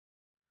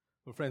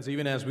Well, friends,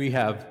 even as we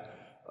have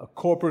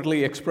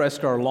corporately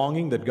expressed our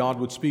longing that God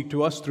would speak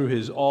to us through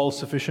His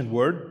all-sufficient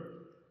Word,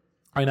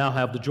 I now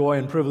have the joy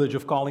and privilege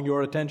of calling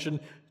your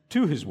attention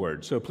to His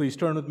Word. So please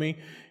turn with me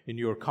in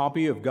your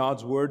copy of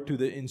God's Word to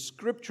the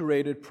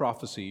inscripturated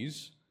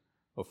prophecies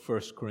of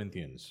 1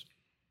 Corinthians.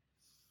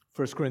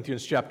 1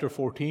 Corinthians chapter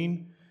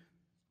 14,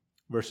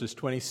 verses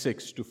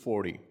 26 to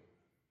 40.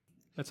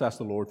 Let's ask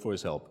the Lord for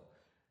His help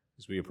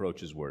as we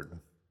approach His Word.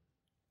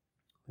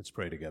 Let's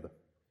pray together.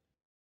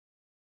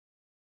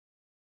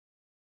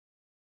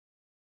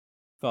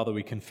 Father,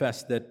 we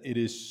confess that it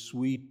is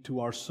sweet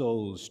to our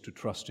souls to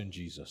trust in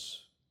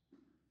Jesus,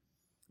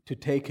 to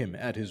take Him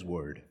at His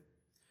word.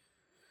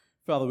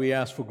 Father, we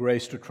ask for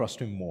grace to trust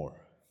Him more.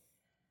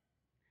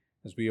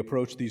 As we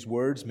approach these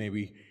words, may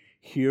we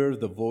hear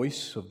the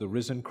voice of the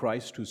risen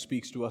Christ who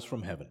speaks to us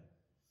from heaven.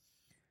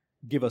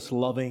 Give us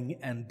loving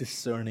and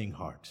discerning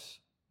hearts.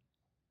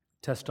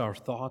 Test our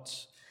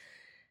thoughts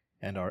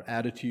and our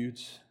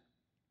attitudes,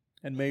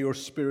 and may your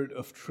Spirit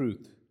of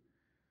truth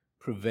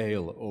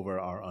prevail over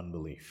our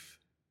unbelief.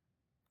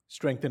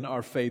 Strengthen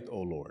our faith, O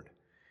Lord,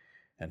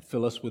 and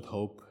fill us with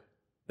hope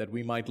that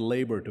we might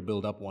labor to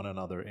build up one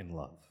another in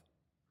love.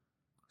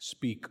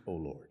 Speak, O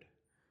Lord,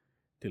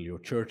 till your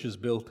church is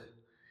built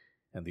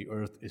and the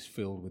earth is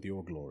filled with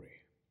your glory.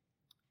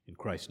 In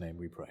Christ's name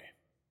we pray.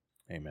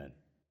 Amen.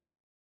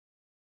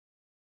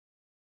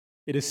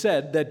 It is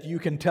said that you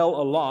can tell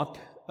a lot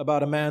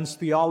about a man's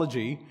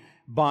theology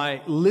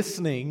by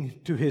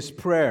listening to his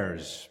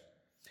prayers.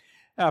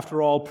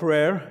 After all,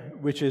 prayer,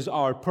 which is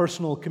our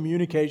personal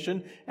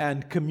communication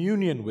and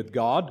communion with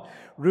God,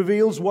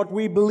 reveals what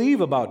we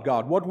believe about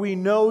God, what we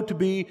know to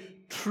be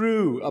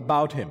true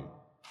about Him.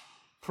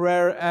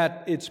 Prayer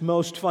at its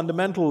most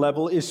fundamental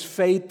level is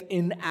faith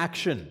in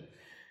action.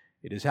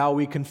 It is how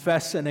we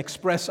confess and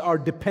express our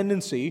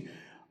dependency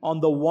on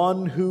the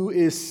one who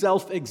is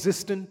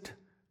self-existent,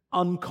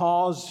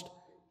 uncaused,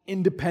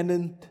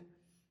 independent,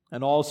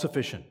 and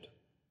all-sufficient.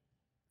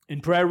 In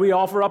prayer, we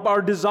offer up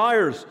our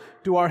desires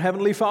to our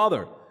Heavenly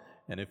Father.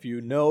 And if you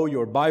know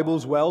your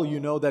Bibles well, you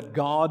know that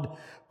God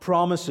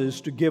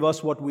promises to give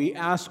us what we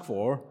ask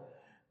for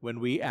when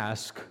we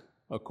ask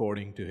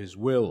according to His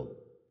will.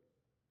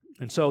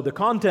 And so the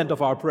content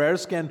of our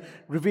prayers can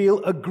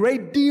reveal a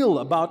great deal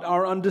about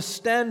our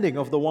understanding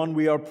of the one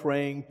we are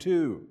praying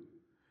to.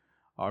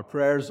 Our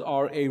prayers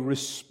are a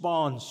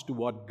response to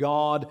what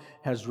God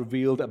has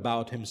revealed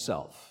about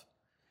Himself.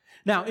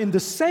 Now, in the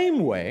same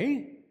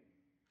way,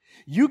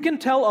 you can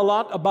tell a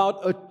lot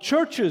about a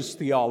church's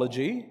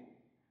theology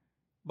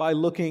by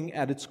looking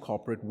at its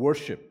corporate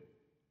worship.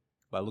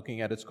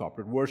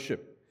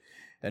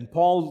 And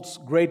Paul's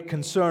great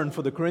concern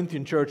for the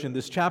Corinthian church in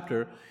this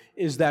chapter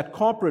is that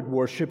corporate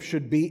worship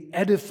should be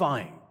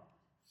edifying.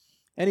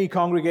 Any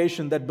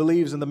congregation that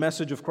believes in the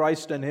message of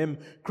Christ and Him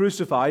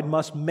crucified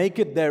must make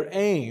it their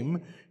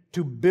aim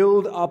to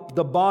build up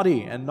the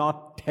body and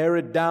not tear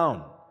it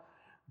down.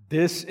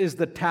 This is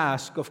the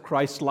task of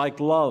Christ-like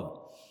love.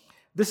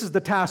 This is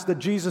the task that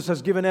Jesus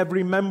has given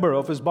every member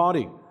of His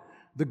body.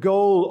 The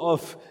goal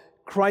of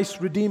Christ's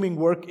redeeming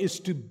work is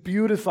to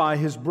beautify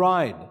His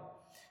bride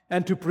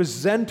and to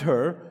present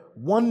her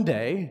one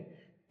day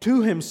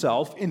to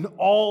Himself in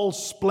all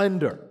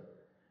splendor.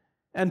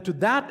 And to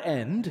that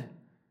end,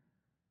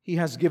 He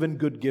has given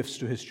good gifts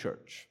to His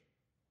church.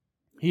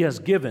 He has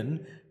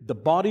given the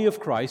body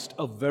of Christ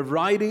a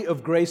variety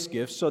of grace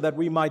gifts so that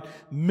we might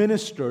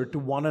minister to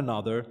one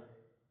another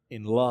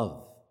in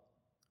love.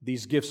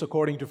 These gifts,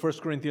 according to 1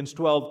 Corinthians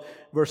 12,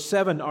 verse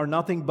 7, are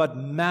nothing but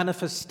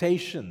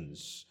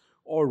manifestations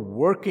or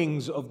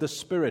workings of the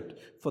Spirit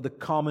for the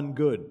common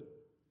good.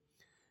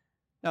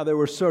 Now, there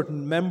were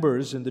certain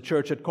members in the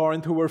church at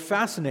Corinth who were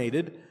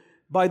fascinated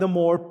by the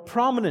more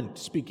prominent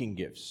speaking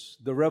gifts,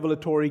 the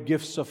revelatory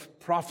gifts of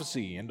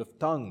prophecy and of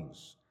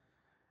tongues.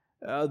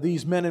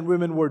 These men and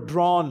women were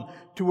drawn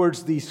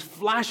towards these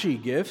flashy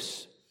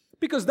gifts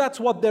because that's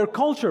what their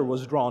culture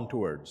was drawn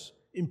towards.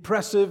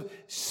 Impressive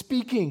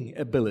speaking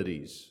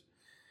abilities.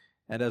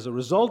 And as a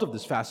result of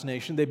this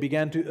fascination, they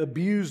began to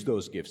abuse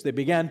those gifts. They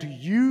began to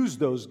use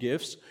those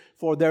gifts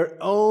for their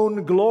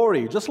own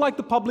glory, just like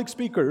the public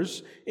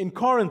speakers in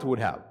Corinth would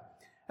have.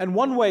 And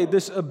one way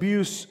this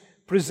abuse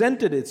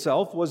presented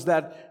itself was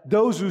that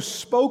those who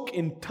spoke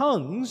in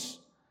tongues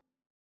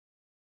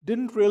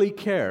didn't really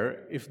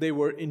care if they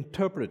were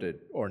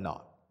interpreted or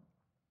not.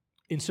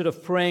 Instead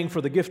of praying for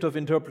the gift of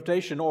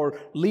interpretation or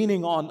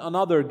leaning on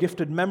another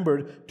gifted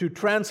member to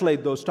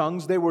translate those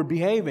tongues, they were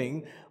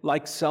behaving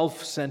like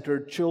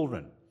self-centered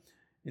children.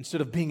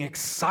 Instead of being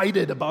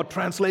excited about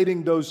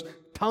translating those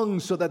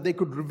tongues so that they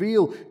could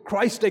reveal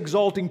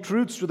Christ-exalting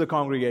truths to the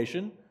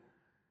congregation,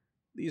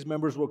 these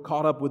members were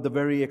caught up with the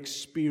very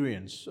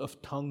experience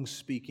of tongue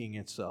speaking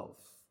itself.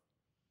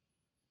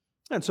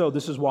 And so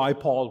this is why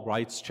Paul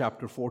writes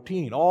chapter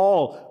 14.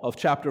 All of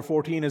chapter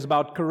 14 is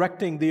about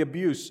correcting the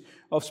abuse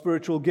of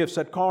spiritual gifts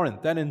at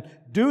Corinth. And in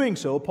doing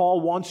so, Paul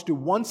wants to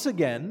once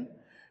again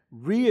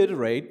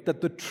reiterate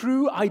that the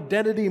true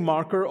identity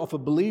marker of a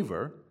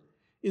believer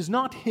is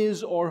not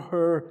his or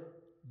her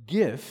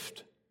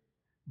gift,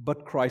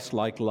 but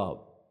Christ-like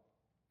love.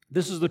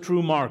 This is the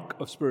true mark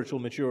of spiritual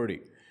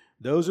maturity.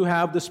 Those who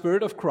have the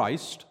Spirit of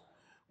Christ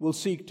will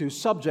seek to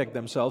subject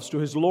themselves to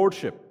His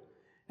lordship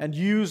and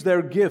use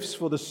their gifts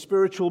for the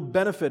spiritual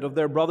benefit of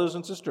their brothers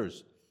and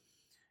sisters.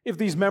 If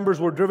these members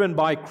were driven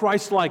by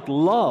Christ-like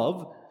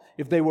love,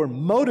 if they were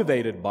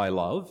motivated by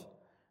love,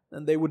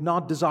 then they would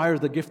not desire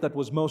the gift that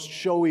was most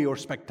showy or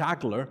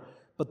spectacular,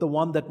 but the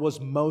one that was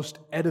most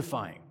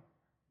edifying,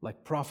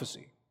 like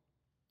prophecy.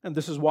 And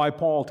this is why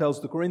Paul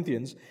tells the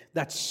Corinthians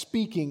that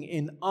speaking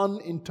in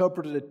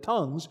uninterpreted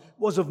tongues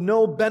was of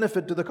no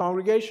benefit to the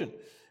congregation,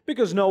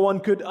 because no one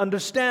could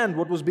understand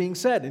what was being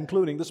said,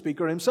 including the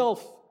speaker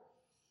himself.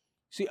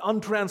 See,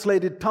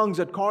 untranslated tongues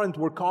at Corinth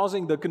were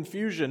causing the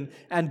confusion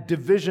and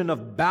division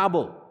of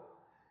Babel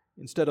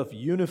instead of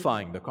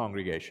unifying the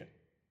congregation.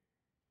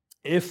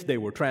 If they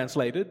were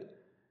translated,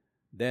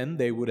 then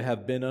they would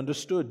have been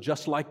understood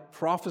just like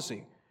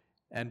prophecy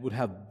and would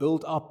have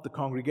built up the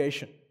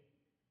congregation.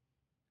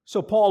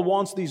 So Paul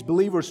wants these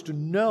believers to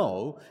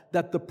know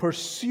that the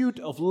pursuit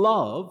of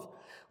love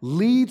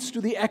leads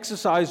to the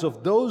exercise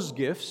of those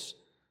gifts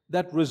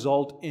that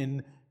result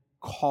in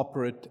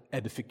corporate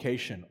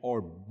edification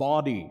or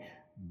body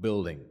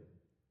building.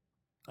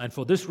 And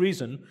for this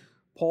reason,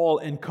 Paul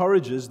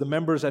encourages the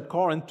members at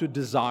Corinth to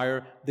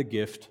desire the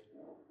gift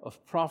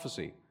of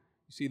prophecy.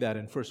 You see that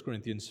in 1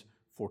 Corinthians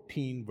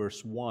 14,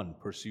 verse 1.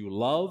 Pursue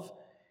love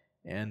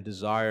and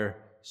desire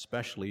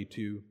especially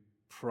to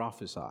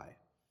prophesy.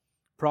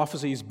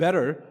 Prophecy is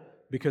better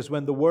because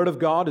when the Word of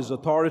God is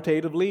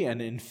authoritatively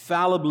and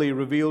infallibly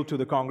revealed to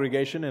the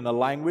congregation in a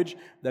language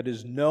that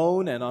is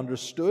known and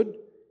understood,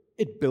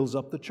 it builds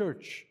up the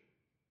church.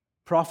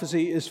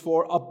 Prophecy is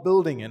for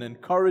upbuilding and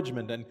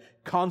encouragement and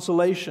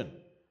consolation.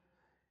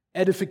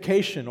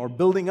 Edification or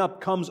building up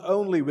comes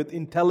only with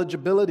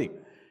intelligibility.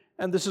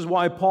 And this is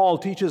why Paul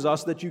teaches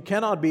us that you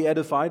cannot be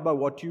edified by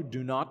what you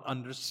do not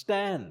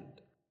understand.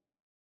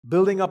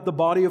 Building up the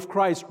body of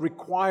Christ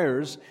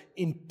requires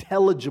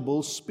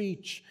intelligible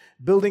speech.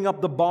 Building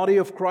up the body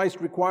of Christ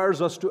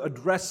requires us to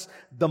address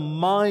the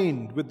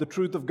mind with the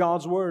truth of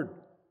God's Word.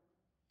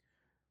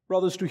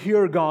 Brothers, to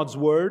hear God's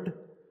Word,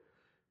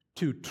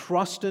 to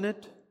trust in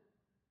it,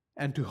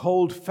 and to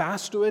hold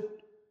fast to it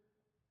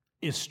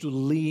is to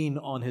lean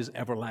on His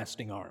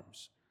everlasting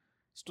arms.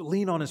 It's to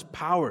lean on His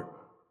power,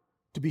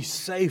 to be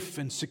safe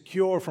and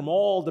secure from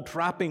all the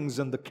trappings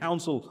and the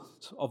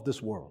counsels of this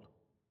world.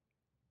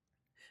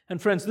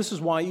 And friends, this is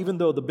why even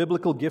though the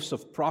biblical gifts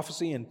of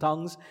prophecy and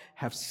tongues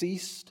have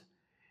ceased,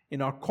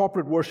 in our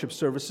corporate worship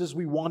services,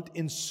 we want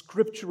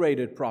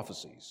inscripturated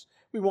prophecies.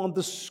 We want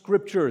the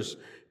Scriptures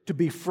to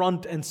be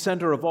front and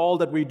center of all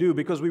that we do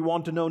because we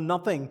want to know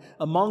nothing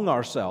among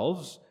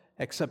ourselves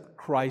except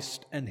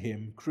Christ and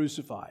Him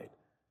crucified.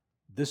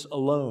 This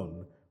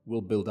alone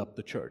will build up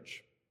the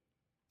church.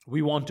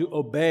 We want to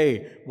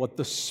obey what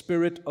the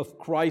Spirit of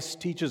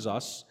Christ teaches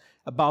us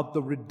about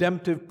the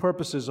redemptive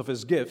purposes of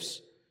His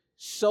gifts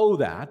so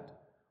that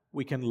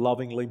we can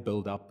lovingly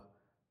build up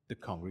the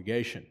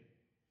congregation.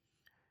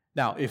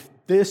 Now, if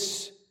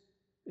this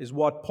is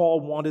what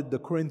Paul wanted the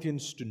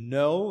Corinthians to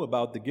know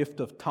about the gift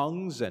of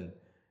tongues and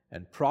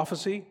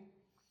prophecy,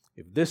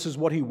 if this is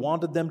what he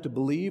wanted them to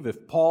believe,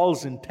 if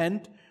Paul's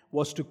intent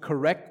was to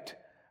correct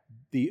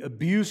the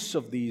abuse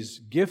of these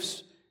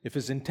gifts, if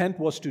his intent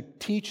was to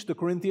teach the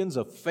Corinthians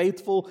a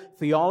faithful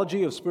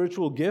theology of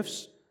spiritual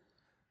gifts,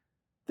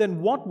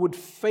 then what would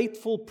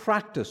faithful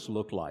practice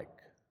look like?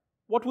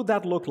 What would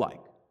that look like?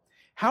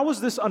 How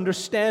was this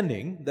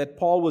understanding that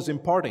Paul was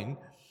imparting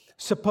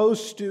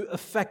supposed to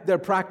affect their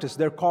practice,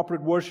 their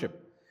corporate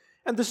worship?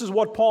 And this is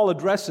what Paul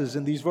addresses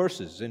in these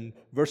verses, in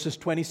verses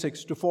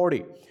 26 to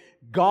 40.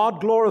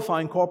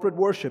 God-glorifying corporate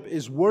worship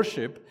is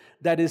worship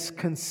that is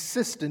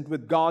consistent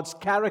with God's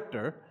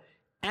character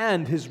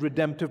and His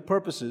redemptive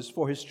purposes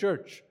for His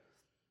church.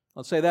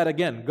 I'll say that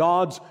again.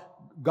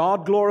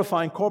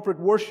 God-glorifying corporate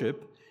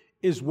worship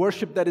is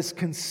worship that is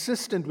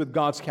consistent with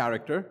God's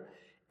character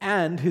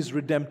and His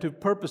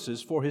redemptive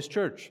purposes for His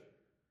church.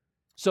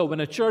 So when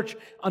a church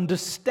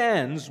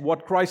understands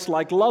what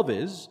Christ-like love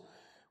is,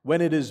 when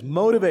it is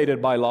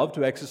motivated by love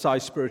to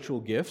exercise spiritual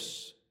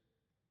gifts,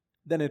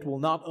 then it will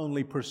not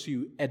only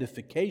pursue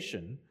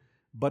edification,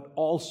 but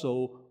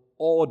also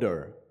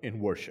order in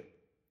worship.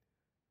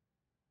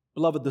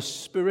 Beloved, the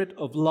spirit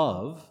of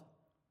love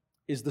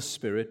is the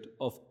spirit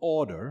of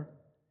order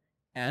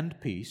and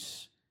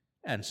peace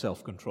and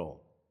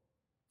self-control.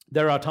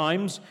 There are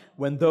times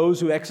when those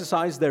who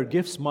exercise their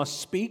gifts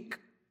must speak.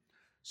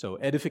 So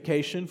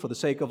edification for the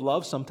sake of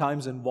love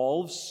sometimes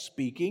involves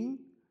speaking.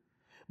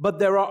 But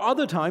there are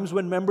other times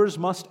when members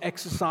must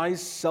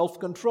exercise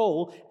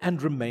self-control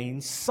and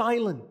remain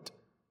silent.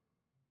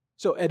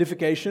 So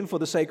edification for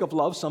the sake of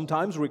love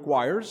sometimes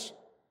requires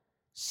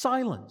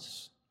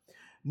silence.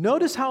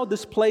 Notice how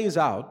this plays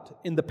out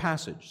in the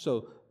passage.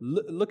 So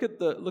look at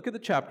the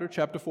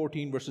chapter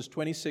 14, verses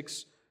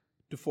 26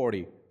 to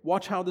 40.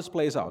 Watch how this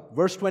plays out.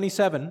 Verse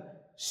 27,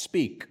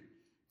 speak.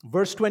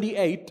 Verse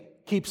 28,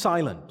 keep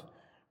silent.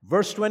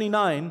 Verse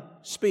 29,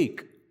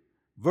 speak.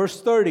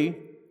 Verse 30,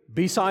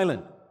 be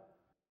silent.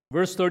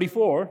 Verse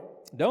 34,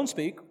 don't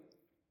speak,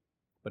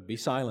 but be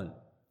silent.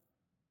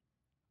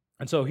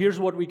 And so here's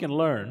what we can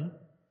learn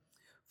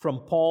from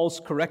Paul's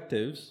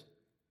correctives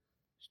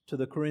to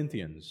the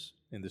Corinthians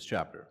in this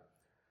chapter.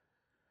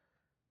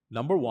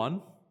 Number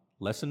one,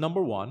 lesson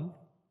number one,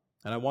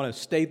 and I want to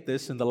state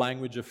this in the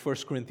language of 1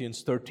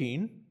 Corinthians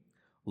 13,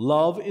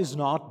 love is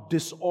not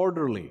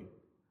disorderly.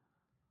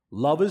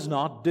 Love is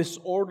not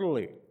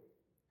disorderly.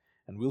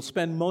 And we'll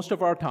spend most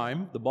of our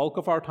time, the bulk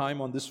of our time,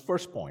 on this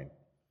first point.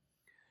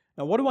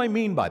 Now, what do I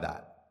mean by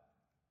that?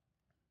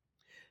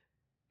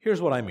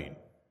 Here's what I mean.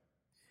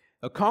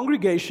 A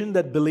congregation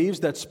that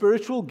believes that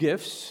spiritual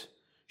gifts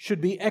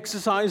should be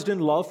exercised in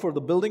love for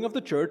the building of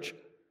the church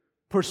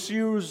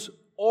pursues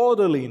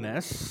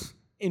orderliness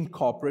in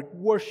corporate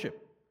worship.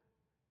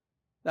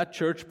 That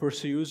church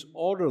pursues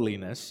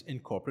orderliness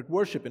in corporate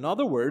worship. In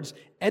other words,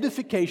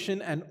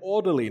 edification and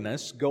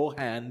orderliness go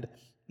hand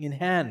in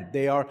hand.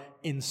 They are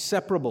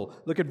inseparable.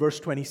 Look at verse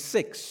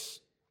 26.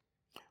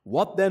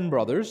 What then,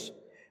 brothers?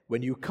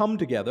 When you come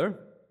together,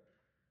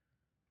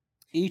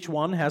 each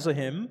one has a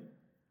hymn,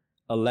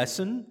 a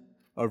lesson,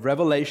 a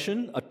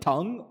revelation, a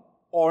tongue,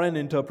 or an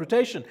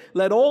interpretation.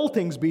 Let all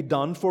things be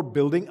done for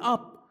building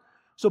up.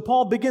 So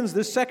Paul begins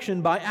this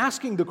section by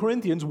asking the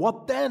Corinthians,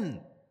 what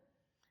then?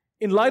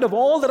 In light of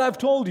all that I've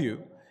told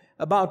you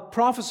about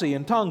prophecy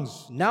and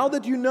tongues, now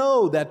that you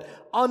know that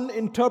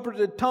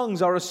uninterpreted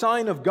tongues are a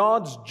sign of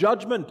God's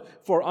judgment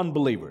for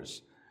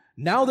unbelievers,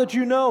 now that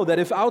you know that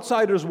if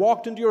outsiders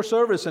walked into your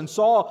service and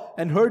saw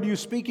and heard you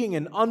speaking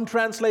in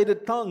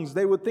untranslated tongues,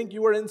 they would think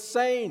you were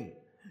insane.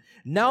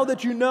 Now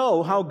that you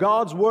know how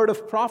God's word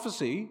of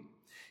prophecy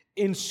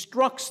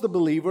instructs the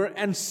believer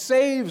and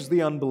saves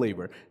the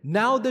unbeliever,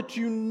 now that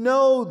you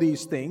know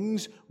these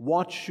things,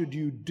 what should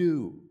you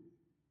do?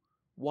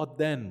 What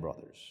then,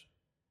 brothers?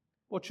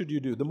 What should you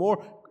do? The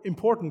more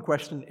important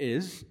question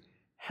is,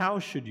 how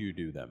should you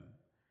do them?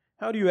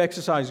 How do you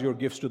exercise your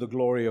gifts to the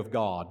glory of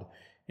God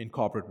in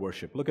corporate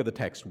worship? Look at the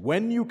text.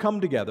 When you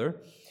come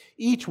together,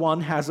 each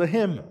one has a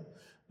hymn.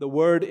 The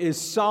word is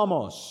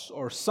psalmos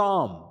or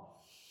psalm.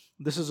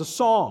 This is a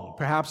song.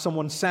 Perhaps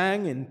someone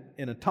sang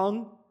in a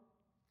tongue.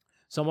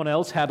 Someone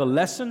else had a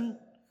lesson,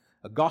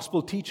 a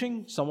gospel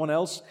teaching. Someone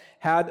else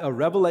had a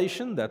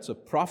revelation, that's a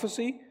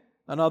prophecy.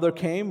 Another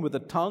came with a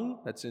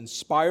tongue, that's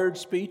inspired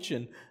speech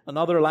in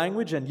another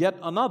language, and yet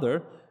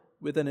another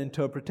with an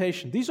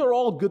interpretation. These are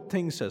all good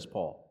things, says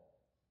Paul.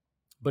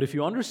 But if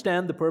you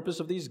understand the purpose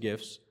of these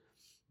gifts,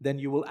 then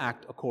you will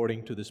act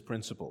according to this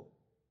principle.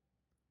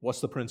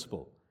 What's the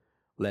principle?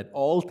 Let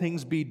all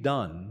things be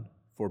done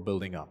for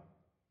building up.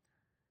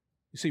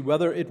 You see,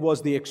 whether it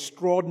was the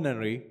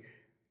extraordinary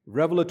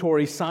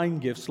revelatory sign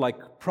gifts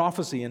like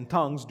prophecy and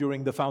tongues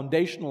during the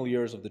foundational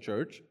years of the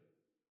church,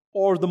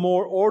 or the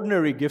more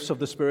ordinary gifts of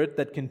the Spirit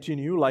that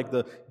continue, like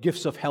the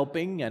gifts of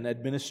helping and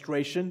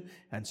administration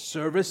and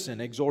service and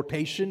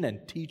exhortation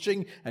and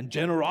teaching and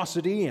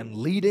generosity and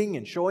leading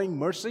and showing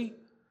mercy,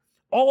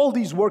 all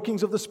these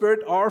workings of the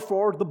Spirit are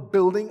for the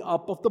building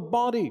up of the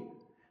body.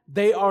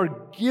 They are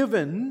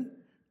given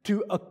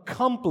to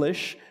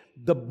accomplish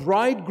the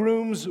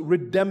bridegroom's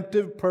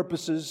redemptive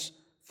purposes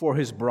for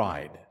his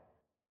bride.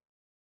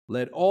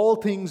 Let all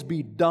things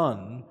be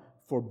done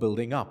for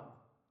building up.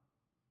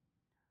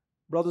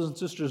 Brothers and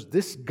sisters,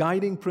 this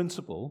guiding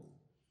principle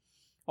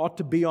ought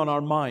to be on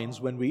our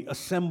minds when we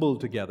assemble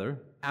together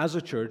as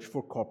a church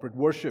for corporate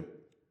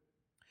worship.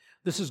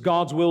 This is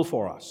God's will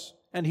for us,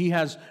 and He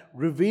has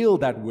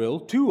revealed that will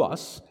to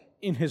us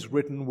in His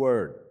written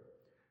word.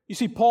 You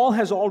see, Paul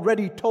has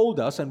already told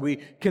us, and we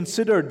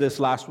considered this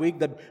last week,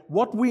 that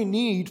what we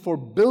need for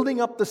building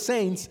up the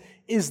saints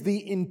is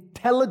the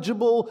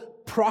intelligible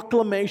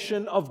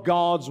proclamation of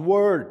God's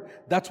word.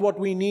 That's what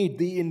we need,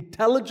 the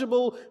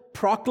intelligible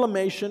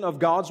proclamation of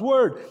God's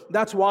word.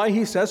 That's why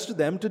he says to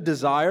them to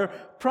desire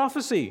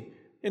prophecy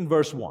in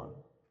verse 1.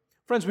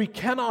 Friends, we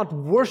cannot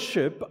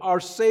worship our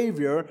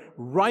Savior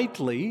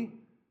rightly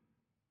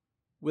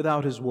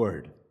without His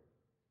word,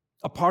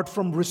 apart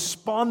from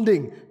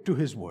responding to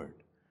His word.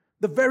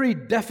 The very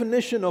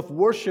definition of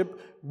worship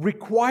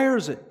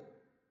requires it.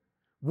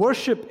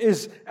 Worship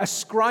is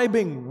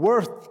ascribing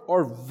worth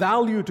or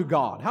value to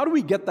God. How do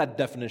we get that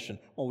definition?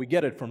 Well, we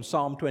get it from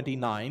Psalm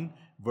 29,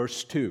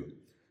 verse 2.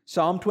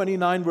 Psalm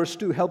 29, verse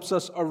 2 helps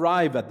us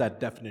arrive at that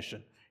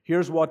definition.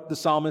 Here's what the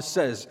psalmist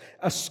says: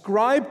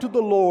 ascribe to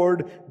the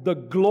Lord the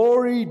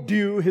glory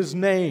due His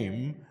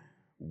name.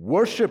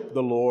 Worship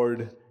the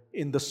Lord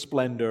in the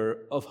splendor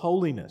of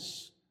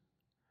holiness.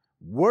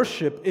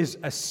 Worship is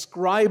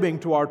ascribing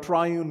to our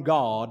triune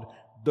God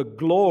the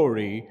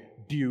glory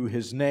due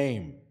His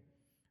name.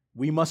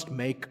 We must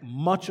make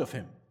much of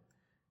Him.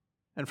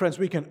 And friends,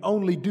 we can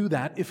only do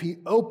that if He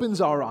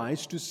opens our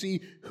eyes to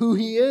see who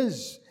He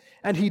is.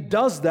 And He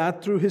does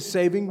that through His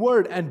saving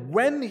word. And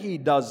when He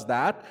does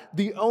that,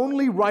 the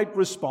only right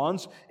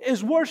response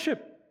is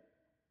worship.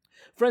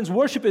 Friends,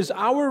 worship is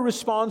our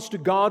response to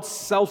God's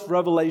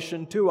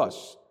self-revelation to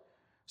us.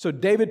 So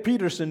David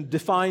Peterson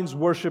defines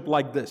worship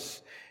like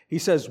this. He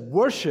says,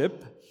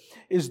 worship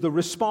is the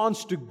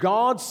response to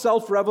God's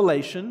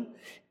self-revelation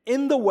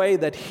in the way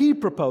that He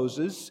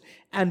proposes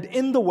and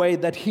in the way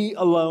that He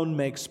alone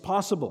makes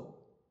possible.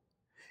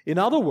 In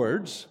other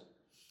words,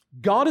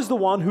 God is the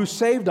one who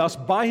saved us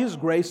by His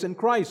grace in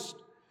Christ.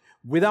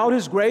 Without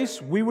His grace,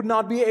 we would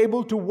not be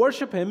able to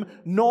worship Him,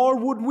 nor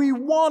would we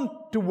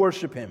want to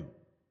worship Him.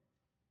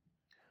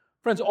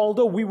 Friends,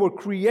 although we were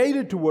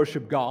created to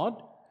worship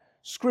God,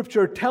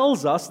 Scripture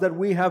tells us that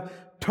we have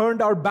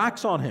turned our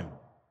backs on Him.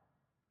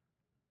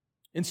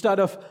 Instead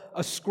of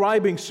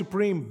ascribing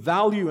supreme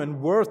value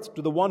and worth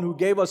to the one who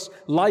gave us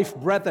life,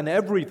 breath, and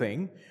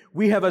everything,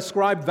 we have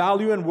ascribed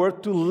value and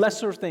worth to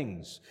lesser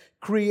things,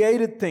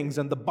 created things,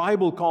 and the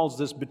Bible calls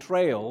this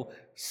betrayal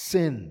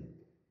sin.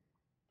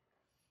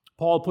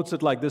 Paul puts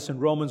it like this in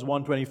Romans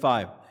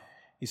 1:25.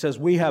 He says,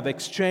 "We have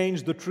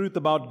exchanged the truth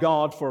about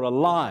God for a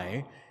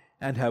lie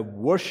and have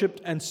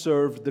worshipped and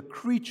served the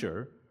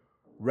creature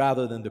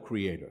rather than the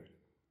Creator."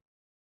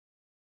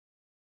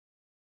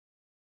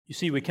 You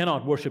see, we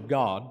cannot worship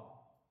God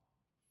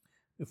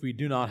if we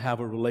do not have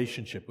a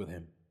relationship with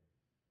Him.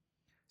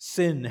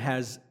 Sin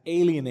has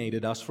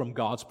alienated us from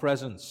God's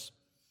presence.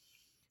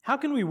 How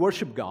can we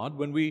worship God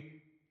when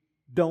we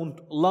don't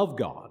love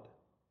God,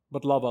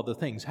 but love other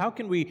things? How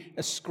can we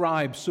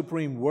ascribe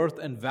supreme worth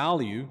and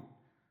value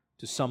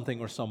to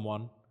something or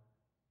someone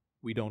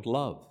we don't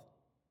love?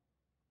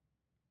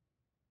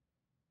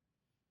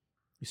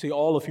 You see,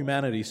 all of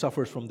humanity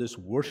suffers from this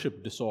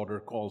worship disorder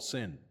called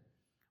sin.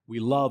 We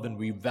love and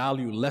we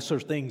value lesser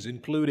things,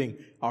 including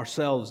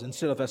ourselves.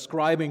 Instead of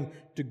ascribing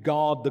to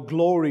God the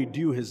glory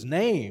due His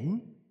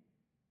name,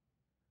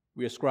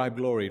 we ascribe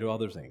glory to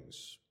other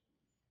things.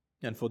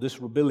 And for this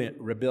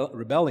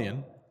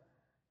rebellion,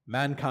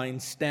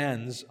 mankind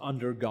stands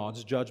under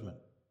God's judgment.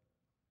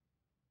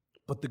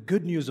 But the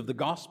good news of the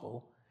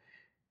gospel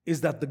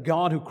is that the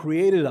God who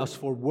created us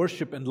for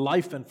worship and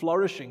life and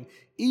flourishing,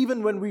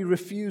 even when we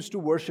refused to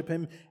worship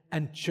Him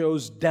and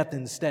chose death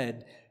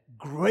instead,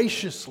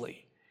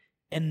 graciously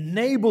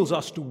enables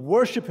us to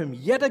worship Him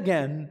yet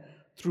again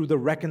through the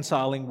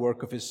reconciling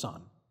work of His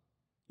Son.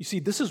 You see,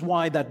 this is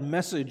why that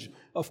message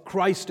of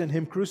Christ and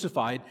Him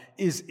crucified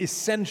is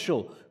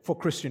essential for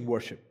Christian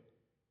worship.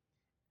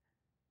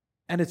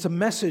 And it's a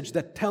message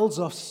that tells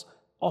us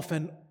of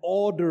an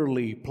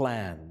orderly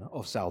plan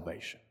of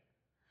salvation.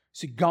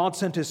 See, God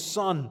sent His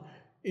Son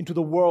into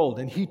the world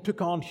and He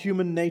took on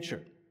human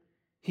nature.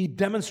 He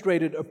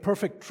demonstrated a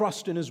perfect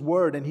trust in His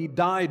Word and He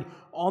died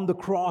on the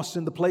cross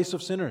in the place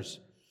of sinners,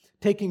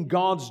 taking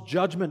God's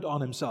judgment on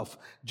Himself.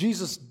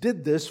 Jesus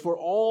did this for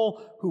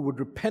all who would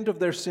repent of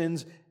their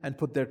sins and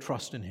put their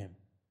trust in Him.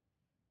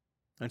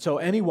 And so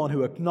anyone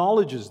who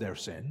acknowledges their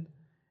sin,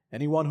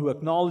 anyone who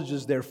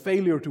acknowledges their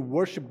failure to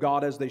worship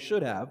God as they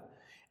should have,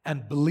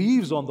 and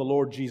believes on the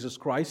Lord Jesus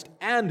Christ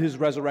and His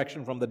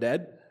resurrection from the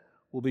dead,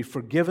 will be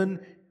forgiven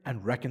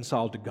and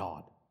reconciled to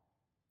God.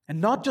 And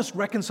not just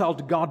reconciled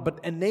to God, but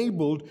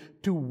enabled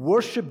to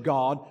worship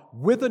God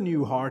with a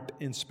new heart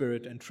in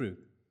spirit and truth.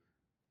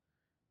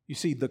 You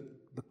see, the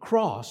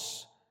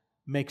cross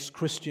makes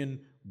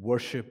Christian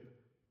worship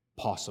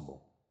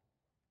possible.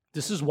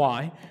 This is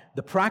why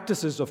the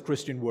practices of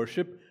Christian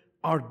worship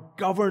are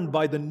governed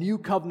by the new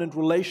covenant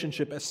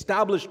relationship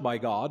established by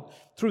God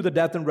through the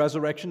death and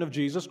resurrection of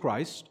Jesus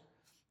Christ,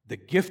 the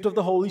gift of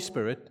the Holy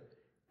Spirit,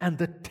 and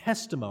the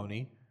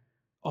testimony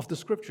of the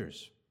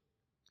Scriptures.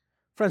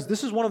 Friends,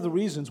 this is one of the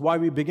reasons why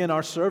we begin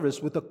our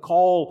service with a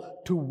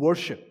call to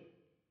worship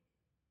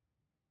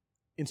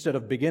instead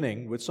of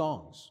beginning with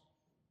songs.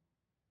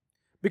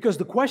 Because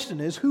the question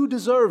is, who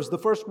deserves the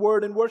first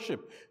word in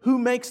worship? Who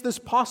makes this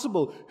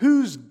possible?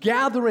 Whose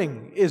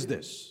gathering is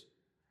this?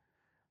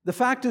 The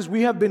fact is,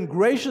 we have been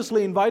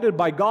graciously invited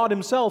by God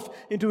Himself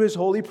into His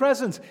holy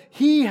presence.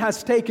 He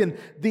has taken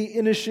the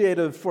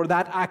initiative for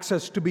that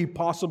access to be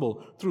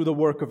possible through the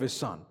work of His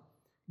Son.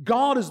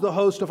 God is the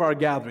host of our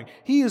gathering.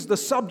 He is the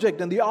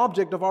subject and the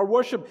object of our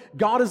worship.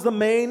 God is the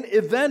main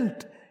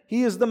event.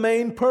 He is the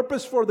main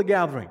purpose for the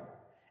gathering.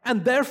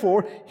 And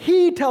therefore,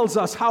 He tells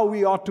us how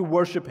we ought to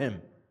worship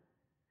Him.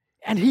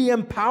 And He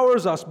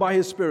empowers us by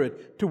His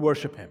Spirit to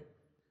worship Him.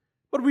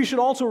 But we should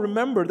also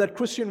remember that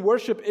Christian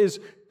worship is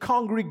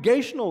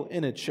congregational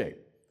in its shape.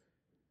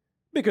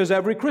 Because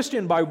every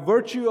Christian, by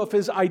virtue of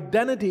his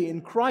identity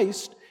in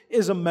Christ,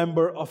 is a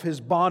member of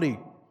His body.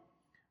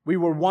 We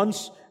were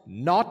once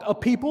not a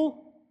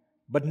people,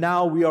 but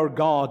now we are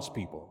God's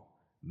people,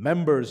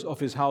 members of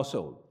His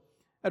household.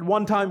 At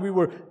one time we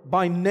were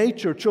by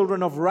nature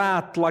children of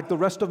wrath like the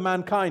rest of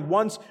mankind.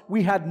 Once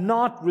we had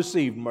not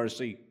received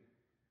mercy,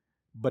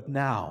 but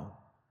now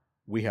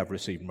we have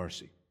received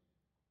mercy.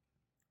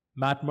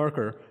 Matt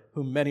Merker,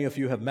 whom many of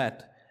you have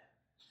met,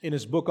 in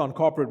his book on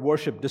corporate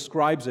worship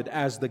describes it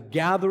as the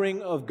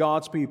gathering of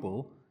God's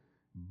people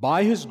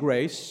by His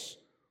grace,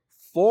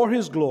 for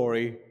His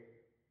glory,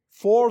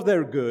 for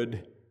their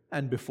good,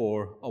 and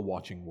before a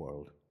watching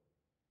world.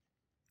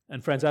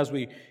 And friends, as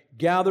we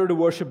gather to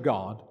worship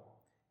God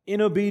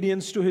in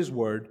obedience to His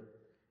Word,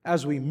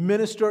 as we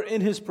minister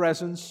in His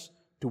presence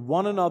to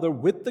one another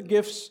with the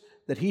gifts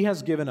that He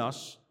has given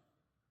us,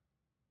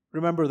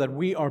 Remember that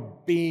we are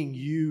being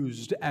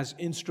used as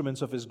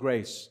instruments of His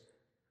grace.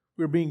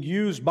 We're being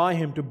used by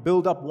Him to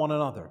build up one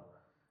another.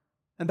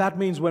 And that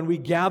means when we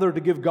gather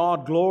to give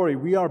God glory,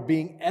 we are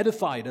being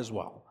edified as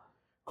well.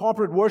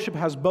 Corporate worship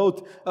has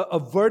both a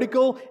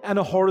vertical and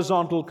a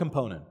horizontal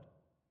component.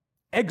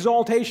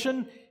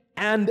 Exaltation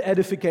and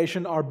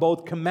edification are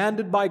both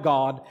commanded by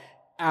God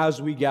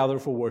as we gather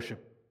for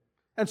worship.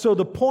 And so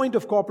the point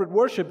of corporate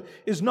worship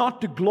is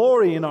not to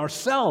glory in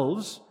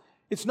ourselves,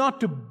 it's not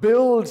to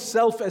build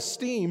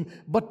self-esteem,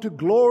 but to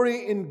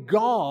glory in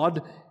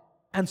God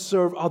and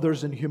serve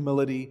others in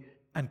humility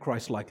and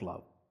Christ-like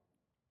love.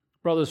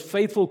 Brothers,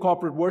 faithful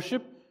corporate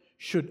worship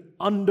should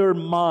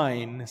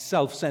undermine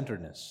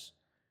self-centeredness.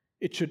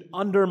 It should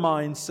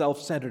undermine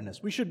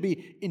self-centeredness. We should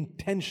be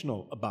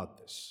intentional about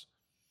this.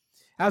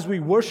 As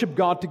we worship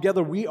God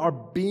together, we are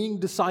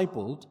being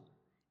discipled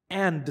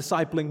and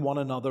discipling one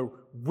another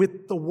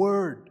with the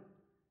Word.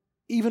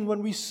 Even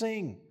when we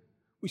sing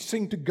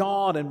to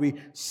God and we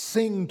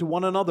sing to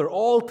one another.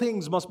 All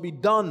things must be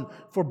done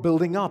for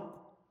building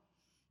up.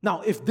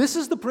 Now, if this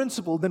is the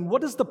principle, then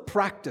what does the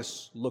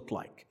practice look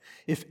like?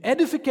 If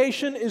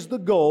edification is the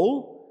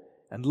goal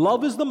and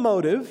love is the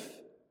motive,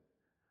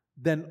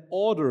 then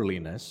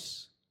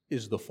orderliness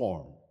is the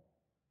form.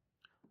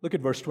 Look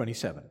at verse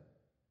 27.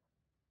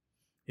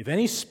 If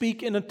any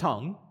speak in a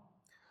tongue,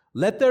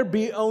 let there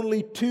be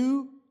only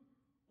 2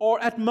 or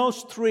at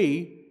most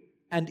 3,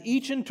 and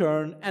each in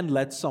turn, and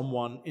let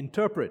someone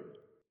interpret.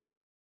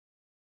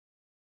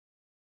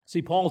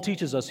 See, Paul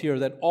teaches us here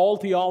that all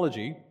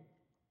theology,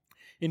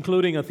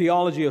 including a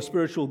theology of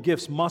spiritual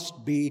gifts,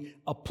 must be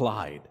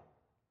applied.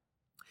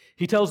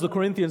 He tells the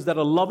Corinthians that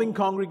a loving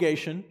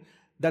congregation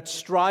that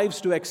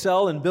strives to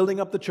excel in building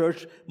up the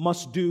church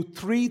must do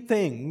 3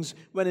 things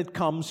when it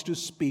comes to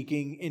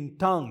speaking in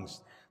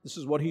tongues. This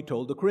is what he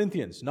told the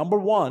Corinthians. Number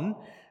 1,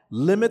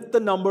 limit the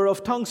number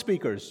of tongue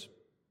speakers.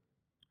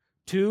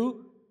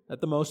 2, at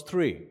the most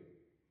 3.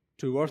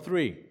 2 or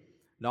 3.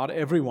 Not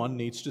everyone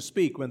needs to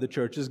speak when the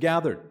church is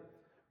gathered.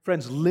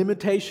 Friends,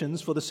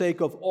 limitations for the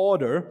sake of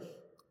order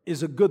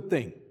is a good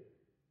thing.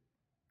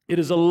 It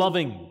is a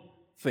loving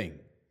thing.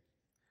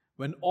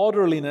 When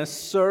orderliness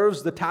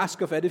serves the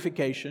task of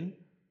edification,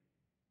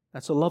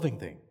 that's a loving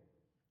thing.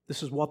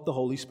 This is what the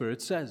Holy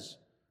Spirit says.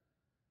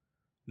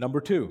 Number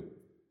 2,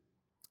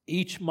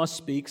 each must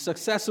speak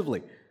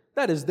successively.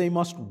 That is, they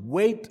must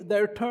wait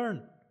their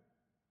turn.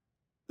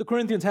 The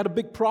Corinthians had a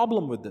big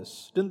problem with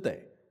this, didn't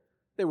they?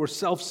 They were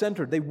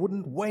self-centered. They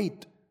wouldn't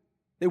wait.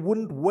 They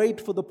wouldn't wait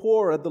for the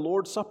poor at the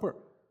Lord's Supper.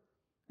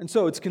 And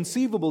so it's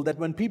conceivable that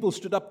when people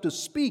stood up to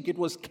speak, it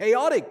was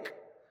chaotic.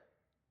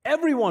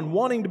 Everyone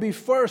wanting to be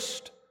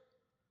first.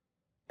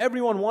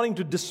 Everyone wanting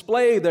to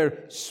display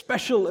their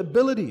special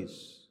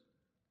abilities.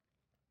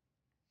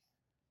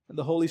 And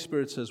the Holy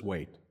Spirit says,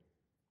 wait.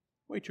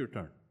 Wait your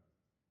turn.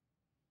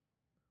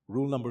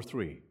 Rule number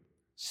 3,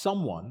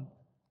 someone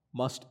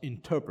must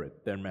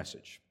interpret their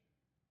message.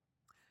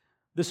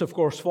 This, of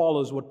course,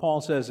 follows what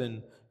Paul says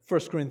in 1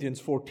 Corinthians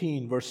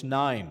 14, verse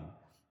 9.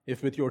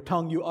 If with your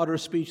tongue you utter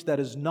speech that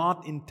is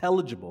not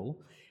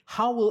intelligible,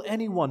 how will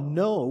anyone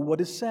know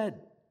what is said?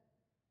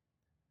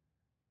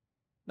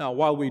 Now,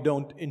 while we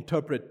don't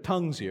interpret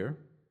tongues here,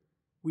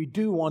 we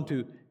do want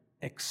to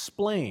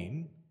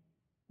explain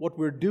what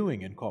we're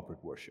doing in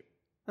corporate worship.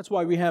 That's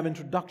why we have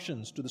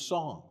introductions to the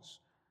songs.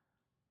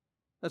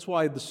 That's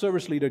why the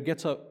service leader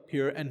gets up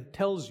here and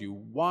tells you,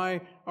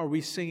 why are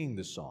we singing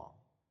this song?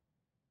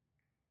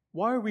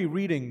 Why are we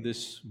reading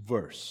this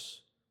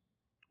verse?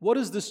 What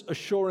is this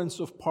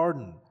assurance of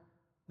pardon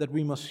that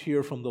we must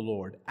hear from the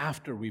Lord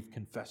after we've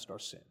confessed our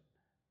sin?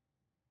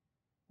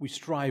 We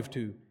strive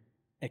to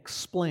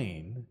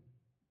explain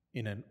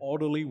in an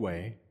orderly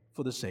way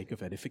for the sake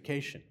of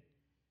edification.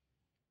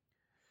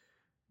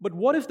 But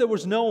what if there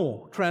was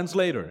no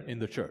translator in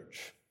the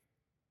church?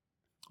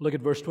 Look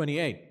at verse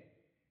 28.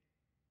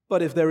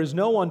 But if there is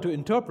no one to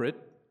interpret,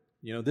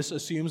 this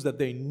assumes that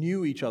they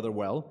knew each other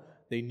well.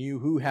 They knew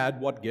who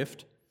had what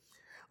gift.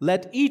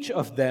 Let each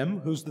of them,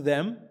 who's the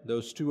them?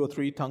 Those 2 or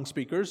 3 tongue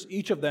speakers,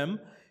 each of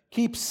them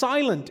keep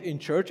silent in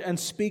church and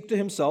speak to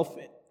himself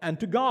and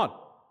to God.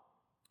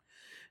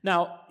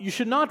 Now, you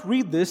should not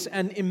read this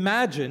and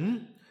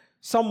imagine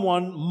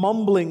someone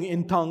mumbling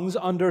in tongues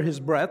under his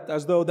breath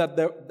as though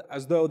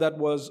that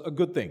was a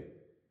good thing.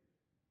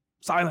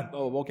 Silent.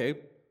 Oh, okay.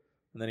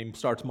 And then he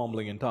starts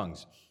mumbling in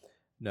tongues.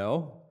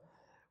 No.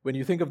 When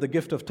you think of the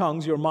gift of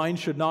tongues, your mind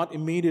should not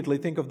immediately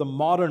think of the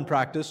modern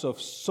practice of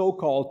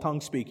so-called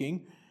tongue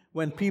speaking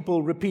when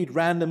people repeat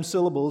random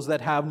syllables that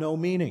have no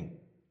meaning.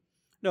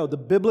 No, the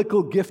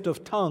biblical gift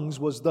of tongues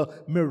was the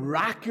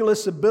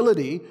miraculous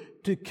ability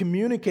to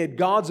communicate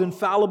God's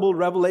infallible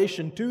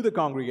revelation to the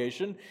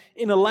congregation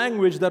in a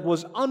language that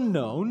was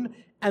unknown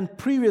and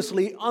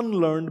previously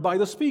unlearned by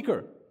the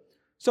speaker.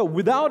 So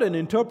without an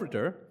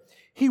interpreter,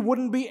 he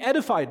wouldn't be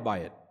edified by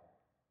it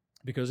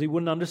because he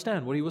wouldn't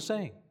understand what he was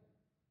saying.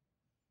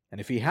 And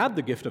if he had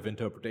the gift of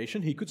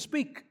interpretation, he could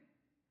speak.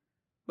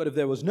 But if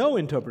there was no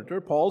interpreter,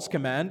 Paul's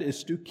command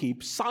is to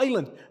keep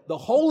silent. The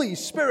Holy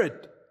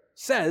Spirit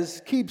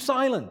says, keep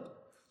silent.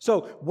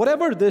 So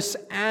whatever this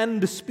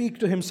 "and speak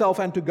to himself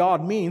and to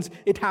God" means,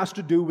 it has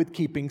to do with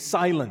keeping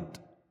silent.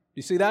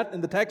 You see that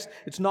in the text?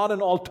 It's not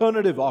an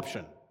alternative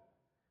option.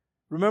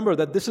 Remember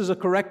that this is a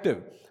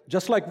corrective.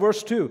 Just like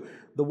verse 2,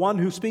 the one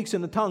who speaks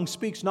in a tongue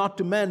speaks not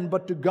to men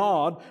but to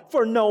God,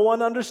 for no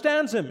one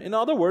understands him. In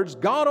other words,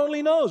 God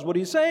only knows what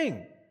he's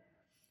saying.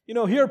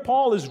 Here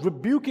Paul is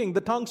rebuking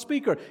the tongue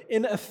speaker.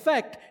 In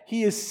effect,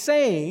 he is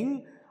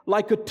saying,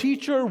 like a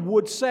teacher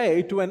would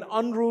say to an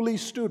unruly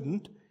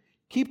student,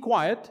 keep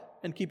quiet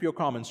and keep your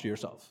comments to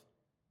yourself.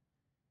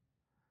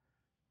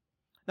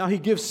 Now, he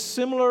gives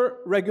similar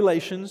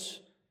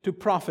regulations to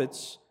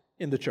prophets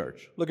in the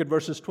church. Look at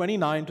verses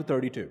 29 to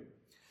 32.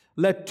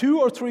 Let 2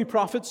 or 3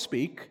 prophets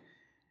speak,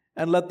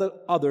 and let the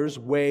others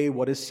weigh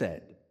what is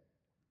said.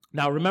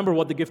 Now, remember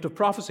what the gift of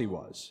prophecy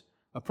was.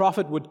 A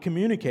prophet would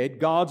communicate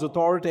God's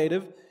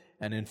authoritative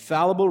and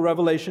infallible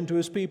revelation to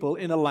his people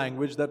in a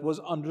language that was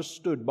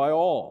understood by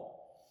all.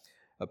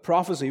 A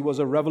prophecy was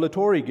a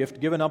revelatory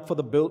gift given for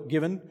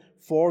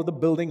the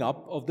building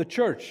up of the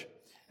church.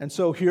 And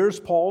so here's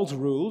Paul's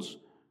rules,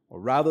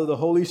 or rather the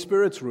Holy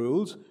Spirit's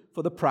rules,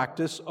 for the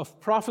practice of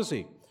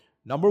prophecy.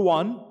 Number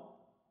 1,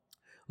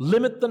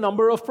 limit the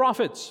number of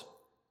prophets.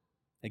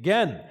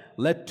 Again,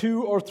 let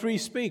 2 or 3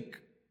 speak.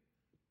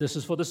 This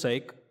is for the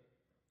sake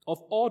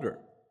of order.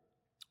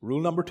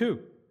 Rule number 2,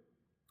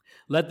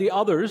 let the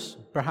others,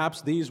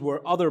 perhaps these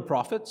were other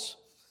prophets,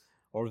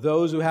 or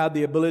those who had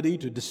the ability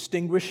to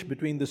distinguish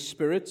between the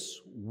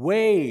spirits,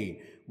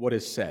 weigh what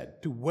is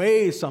said. To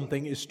weigh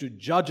something is to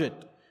judge it,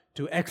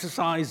 to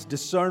exercise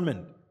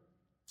discernment.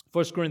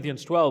 1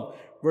 Corinthians 12,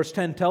 verse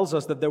 10 tells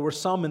us that there were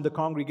some in the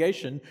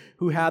congregation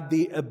who had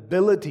the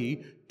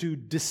ability to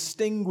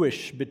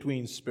distinguish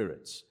between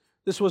spirits.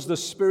 This was the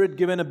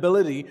Spirit-given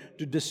ability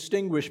to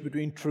distinguish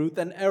between truth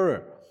and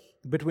error,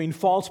 between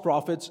false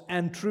prophets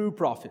and true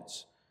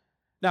prophets.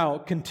 Now,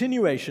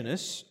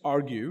 continuationists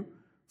argue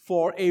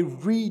for a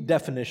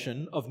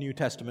redefinition of New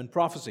Testament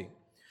prophecy,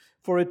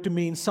 for it to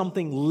mean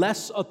something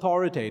less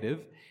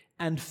authoritative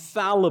and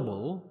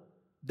fallible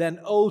than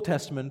Old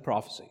Testament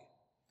prophecy.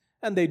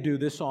 And they do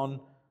this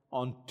on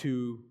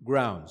 2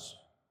 grounds.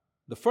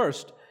 The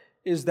first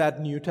is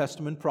that New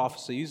Testament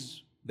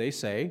prophecies, they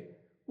say,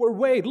 were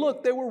weighed.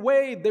 Look, they were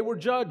weighed, they were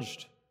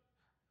judged.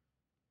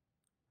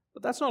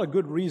 But that's not a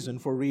good reason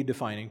for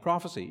redefining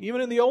prophecy.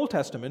 Even in the Old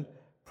Testament,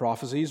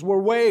 prophecies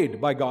were weighed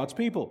by God's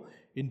people.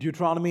 In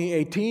Deuteronomy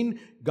 18,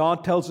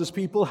 God tells His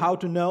people how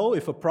to know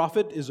if a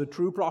prophet is a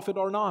true prophet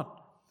or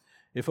not.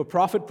 If a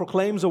prophet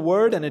proclaims a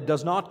word and it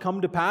does not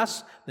come to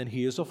pass, then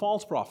he is a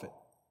false prophet.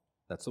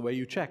 That's the way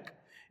you check.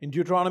 In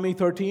Deuteronomy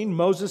 13,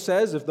 Moses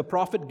says, if the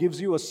prophet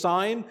gives you a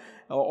sign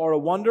or a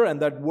wonder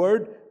and that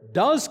word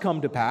does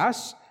come to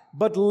pass,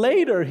 but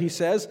later he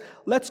says,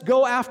 let's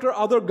go after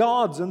other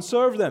gods and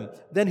serve them,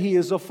 then he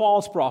is a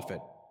false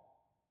prophet.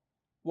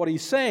 What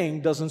he's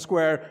saying doesn't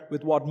square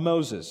with what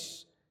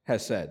Moses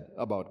has said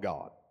about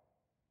God.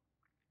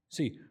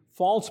 See,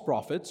 false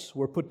prophets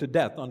were put to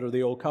death under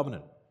the Old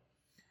Covenant.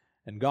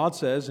 And God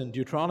says in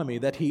Deuteronomy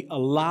that He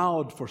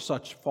allowed for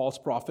such false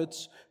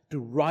prophets to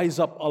rise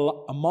up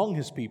among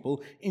His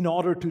people in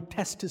order to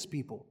test His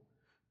people,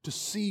 to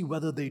see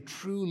whether they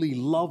truly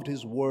loved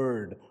His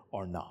word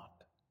or not.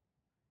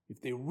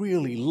 If they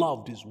really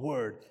loved His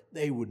word,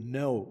 they would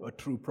know a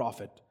true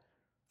prophet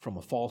from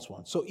a false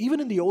one. So even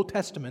in the Old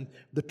Testament,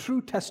 the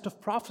true test of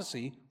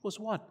prophecy was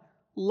what?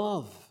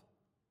 Love.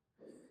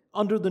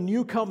 Under the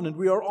New Covenant,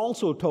 we are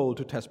also told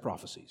to test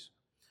prophecies.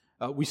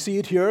 We see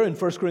it here in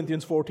 1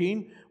 Corinthians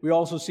 14. We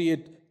also see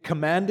it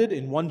commanded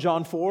in 1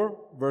 John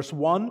 4, verse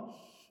 1.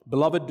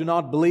 Beloved, do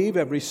not believe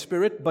every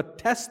spirit, but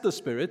test the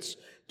spirits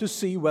to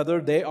see whether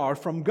they are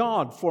from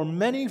God. For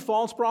many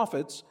false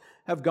prophets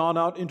have gone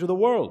out into the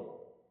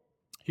world.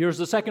 Here's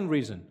the second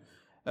reason.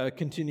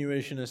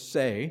 Continuationists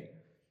say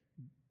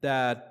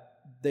that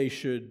the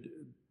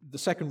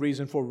second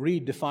reason for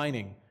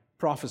redefining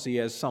prophecy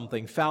as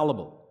something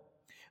fallible.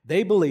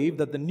 They believe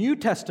that the New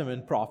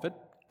Testament prophet,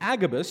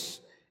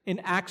 Agabus, in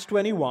Acts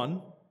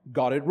 21,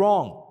 got it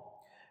wrong.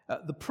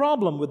 The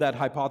problem with that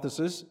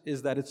hypothesis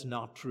is that it's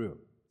not true.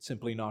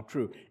 Simply not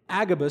true.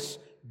 Agabus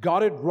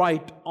got it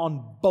right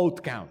on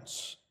both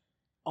counts.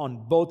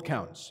 On both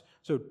counts.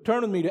 So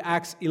turn with me to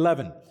Acts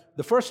 11.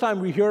 The first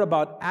time we hear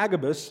about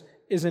Agabus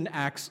is in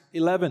Acts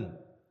 11.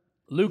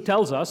 Luke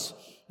tells us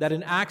that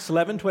in Acts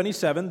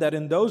 11:27, that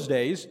in those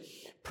days,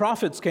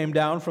 prophets came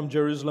down from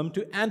Jerusalem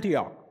to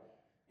Antioch.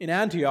 In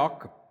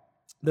Antioch,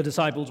 the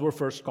disciples were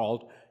first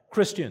called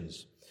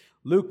Christians.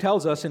 Luke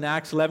tells us in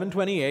Acts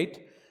 11:28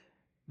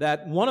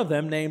 that one of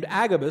them, named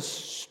Agabus,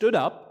 stood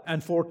up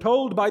and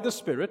foretold by the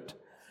Spirit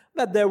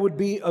that there would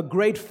be a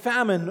great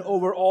famine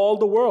over all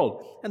the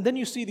world. And then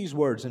you see these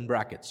words in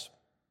brackets.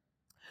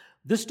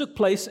 This took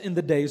place in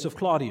the days of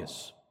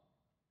Claudius.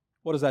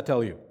 What does that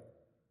tell you?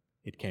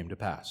 It came to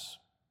pass.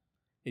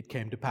 It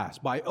came to pass.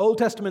 By Old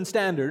Testament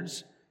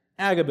standards,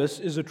 Agabus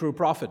is a true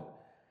prophet.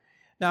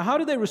 Now, how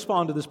did they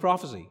respond to this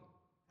prophecy?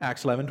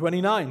 Acts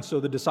 11:29. So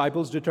the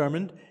disciples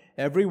determined,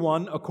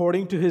 everyone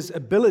according to his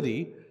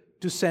ability,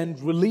 to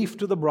send relief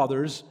to the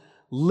brothers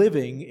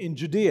living in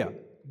Judea.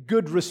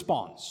 Good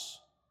response.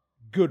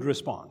 Good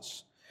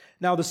response.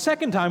 Now, the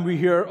second time we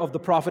hear of the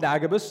prophet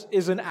Agabus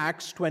is in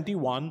Acts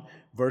 21,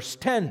 verse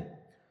 10.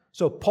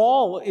 So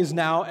Paul is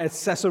now at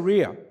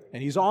Caesarea,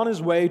 and he's on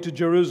his way to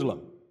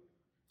Jerusalem.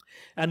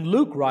 And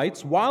Luke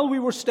writes, while we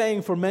were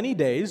staying for many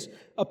days,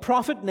 a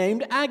prophet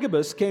named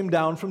Agabus came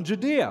down from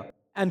Judea.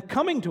 And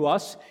coming to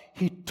us,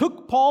 he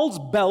took Paul's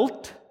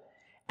belt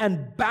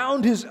and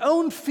bound his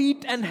own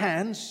feet and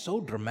hands.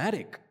 So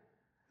dramatic.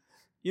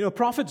 You know,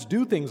 prophets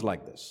do things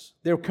like this.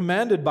 They're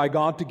commanded by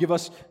God to give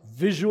us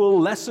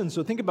visual lessons.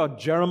 So think about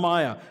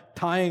Jeremiah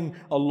tying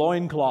a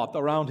loincloth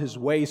around his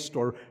waist,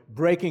 or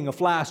breaking a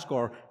flask,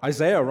 or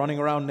Isaiah running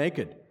around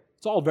naked.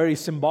 It's all very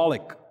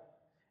symbolic.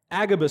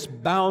 Agabus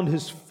bound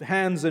his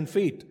hands and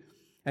feet,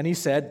 and he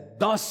said,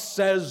 "Thus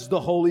says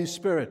the Holy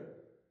Spirit."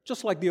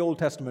 Just like the Old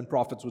Testament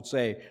prophets would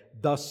say,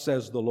 "Thus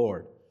says the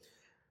Lord."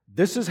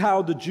 This is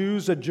how the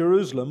Jews at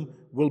Jerusalem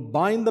will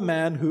bind the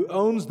man who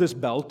owns this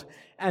belt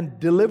and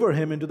deliver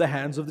him into the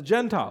hands of the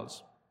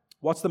Gentiles.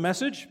 What's the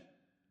message?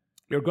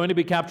 You're going to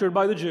be captured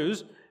by the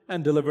Jews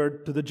and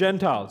delivered to the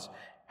Gentiles.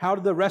 How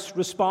did the rest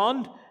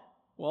respond?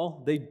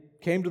 Well, they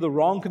came to the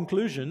wrong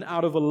conclusion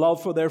out of a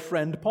love for their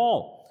friend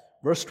Paul.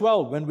 Verse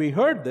 12, when we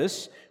heard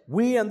this,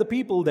 we and the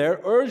people there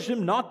urged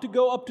him not to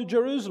go up to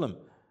Jerusalem.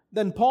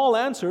 Then Paul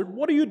answered,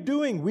 "What are you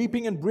doing,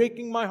 weeping and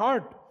breaking my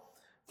heart?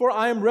 For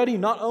I am ready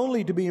not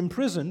only to be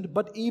imprisoned,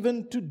 but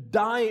even to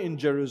die in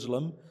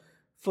Jerusalem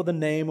for the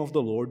name of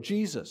the Lord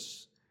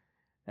Jesus."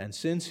 And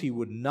since he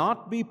would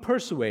not be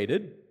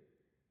persuaded,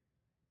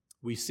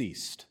 we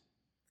ceased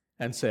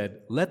and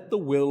said, "Let the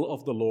will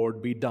of the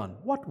Lord be done."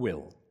 What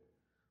will?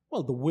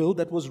 Well, the will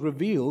that was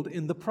revealed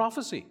in the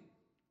prophecy.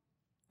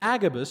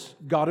 Agabus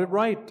got it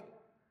right.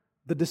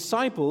 The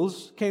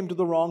disciples came to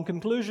the wrong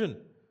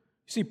conclusion.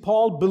 See,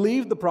 Paul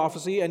believed the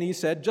prophecy, and he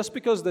said, just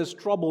because there's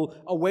trouble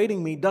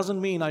awaiting me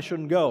doesn't mean I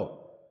shouldn't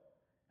go.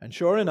 And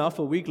sure enough,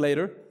 a week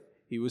later,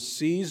 he was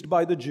seized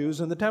by the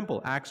Jews in the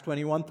temple, Acts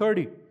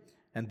 21:30.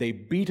 And they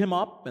beat him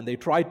up, and they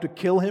tried to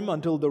kill him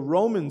until the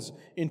Romans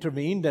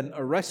intervened and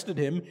arrested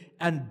him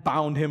and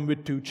bound him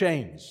with 2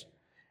 chains.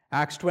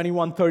 Acts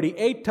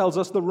 21:38 tells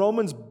us the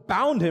Romans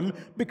bound him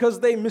because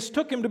they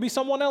mistook him to be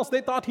someone else.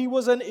 They thought he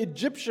was an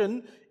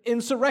Egyptian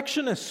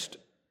insurrectionist.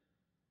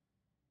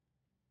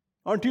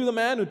 "Aren't you the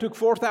man who took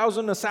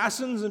 4,000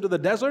 assassins into the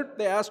desert?"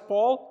 they asked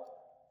Paul.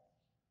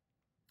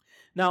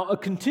 Now, a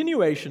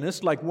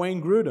continuationist like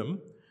Wayne Grudem,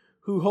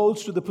 who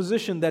holds to the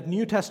position that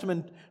New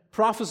Testament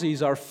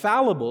prophecies are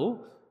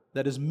fallible,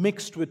 that is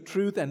mixed with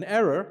truth and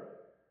error,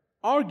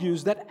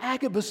 argues that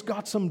Agabus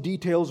got some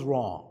details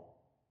wrong.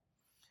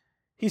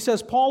 He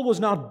says Paul was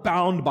not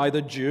bound by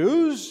the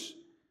Jews,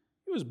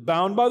 he was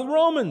bound by the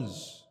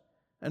Romans.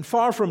 And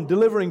far from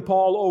delivering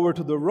Paul over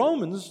to the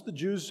Romans, the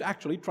Jews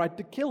actually tried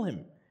to kill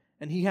him,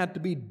 and he had to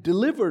be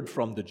delivered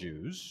from the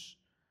Jews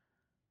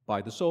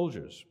by the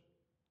soldiers.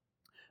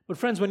 But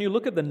friends, when you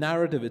look at the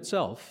narrative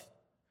itself,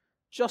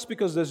 just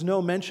because there's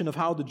no mention of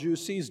how the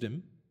Jews seized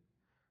him,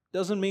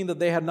 doesn't mean that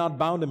they had not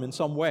bound him in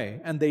some way.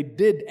 And they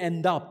did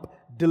end up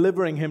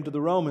delivering him to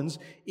the Romans,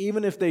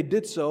 even if they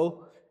did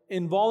so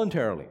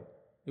involuntarily.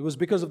 It was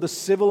because of the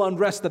civil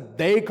unrest that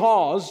they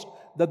caused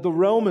that the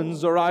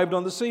Romans arrived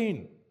on the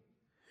scene.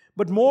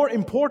 But more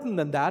important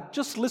than that,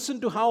 just listen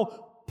to how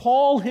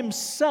Paul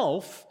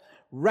himself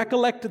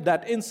recollected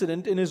that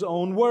incident in his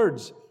own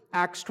words.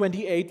 Acts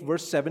 28,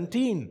 verse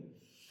 17.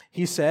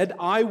 He said,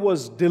 "I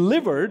was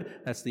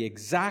delivered," that's the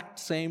exact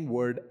same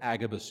word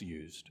Agabus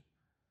used.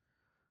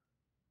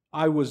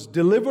 "I was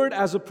delivered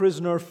as a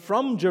prisoner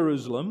from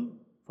Jerusalem,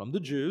 from the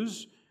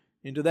Jews,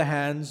 into the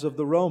hands of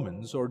the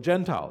Romans," or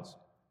Gentiles.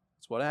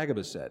 That's what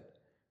Agabus said.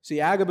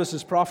 See,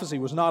 Agabus' prophecy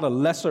was not a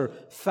lesser,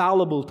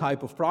 fallible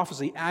type of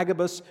prophecy.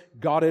 Agabus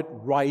got it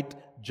right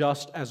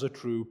just as a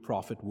true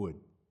prophet would.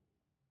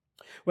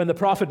 When the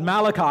prophet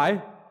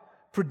Malachi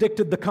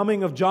predicted the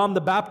coming of John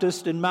the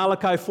Baptist in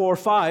Malachi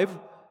 4:5,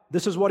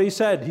 this is what he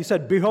said. He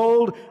said,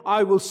 "Behold,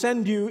 I will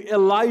send you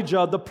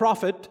Elijah the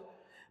prophet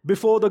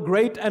before the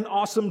great and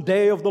awesome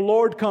day of the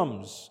Lord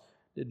comes."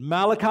 Did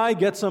Malachi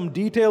get some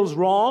details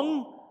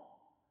wrong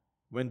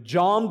when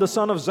John, the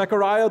son of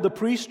Zechariah, the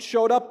priest,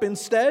 showed up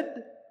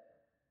instead?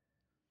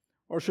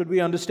 Or should we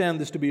understand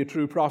this to be a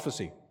true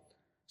prophecy?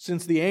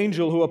 Since the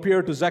angel who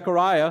appeared to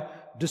Zechariah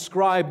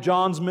described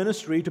John's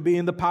ministry to be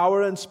in the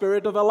power and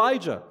spirit of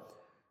Elijah,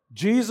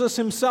 Jesus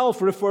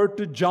himself referred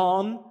to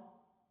John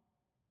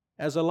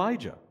as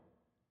Elijah.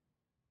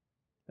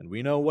 And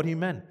we know what he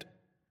meant.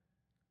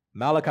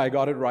 Malachi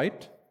got it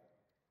right,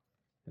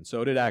 and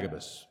so did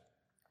Agabus.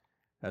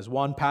 As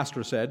one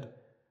pastor said,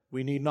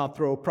 we need not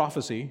throw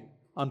prophecy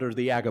under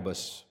the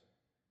Agabus.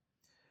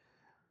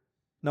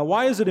 Now,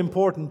 why is it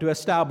important to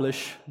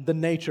establish the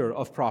nature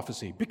of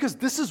prophecy? Because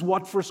this is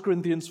what 1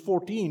 Corinthians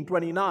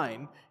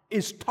 14:29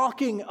 is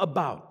talking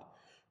about.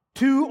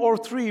 2 or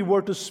 3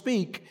 were to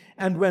speak,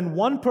 and when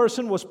one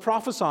person was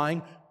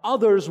prophesying,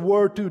 others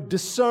were to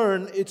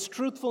discern its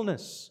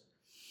truthfulness.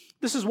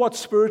 This is what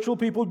spiritual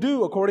people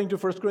do, according to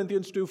 1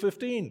 Corinthians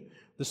 2:15.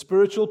 The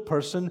spiritual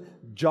person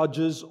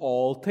judges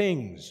all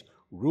things.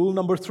 Rule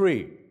number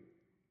 3.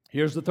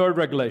 Here's the third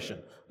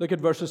regulation. Look at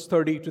verses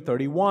 30 to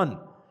 31.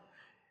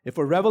 If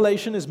a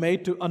revelation is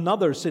made to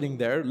another sitting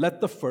there,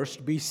 let the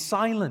first be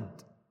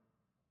silent.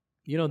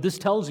 This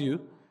tells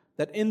you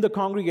that in the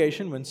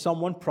congregation, when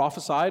someone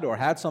prophesied or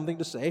had something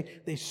to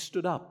say, they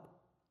stood up.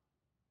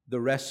 The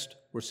rest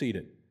were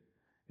seated.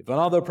 If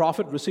another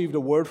prophet received a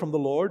word from the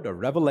Lord, a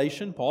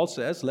revelation, Paul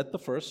says, let the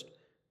first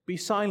be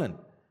silent.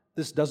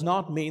 This does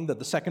not mean that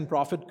the second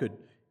prophet could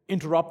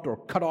interrupt or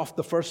cut off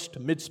the first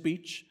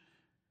mid-speech.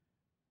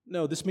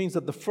 No, this means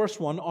that the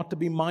first one ought to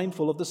be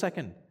mindful of the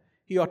second.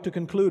 He ought to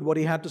conclude what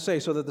he had to say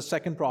so that the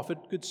second prophet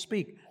could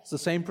speak. It's the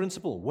same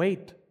principle.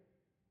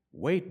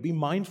 Wait, be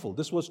mindful.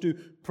 This was to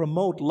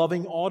promote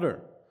loving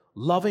order.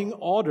 Loving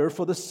order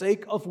for the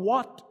sake of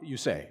what, you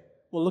say?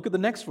 Well, look at the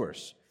next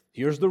verse.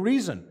 Here's the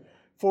reason.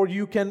 For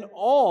you can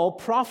all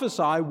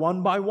prophesy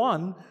one by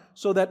one,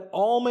 so that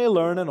all may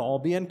learn and all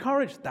be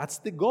encouraged. That's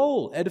the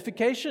goal,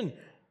 edification.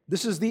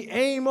 This is the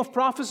aim of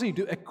prophecy,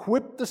 to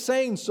equip the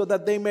saints so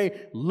that they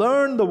may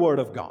learn the Word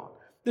of God.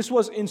 This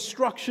was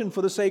instruction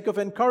for the sake of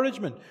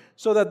encouragement,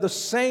 so that the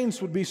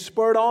saints would be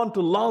spurred on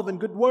to love and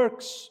good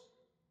works.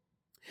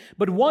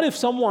 But what if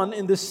someone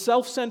in this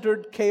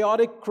self-centered,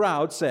 chaotic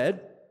crowd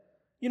said,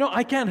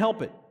 I can't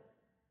help it.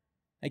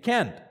 I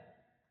can't.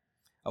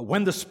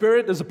 When the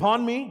Spirit is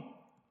upon me,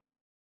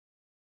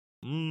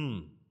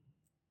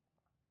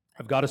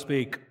 I've got to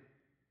speak.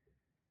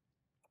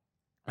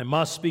 I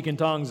must speak in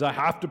tongues. I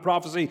have to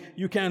prophesy.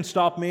 You can't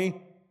stop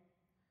me.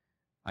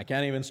 I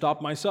can't even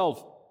stop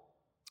myself.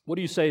 What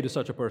do you say to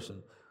such a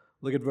person?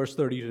 Look at verse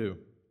 32.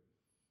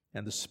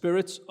 And the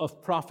spirits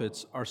of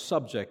prophets are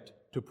subject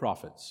to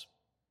prophets.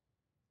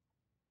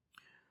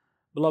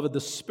 Beloved,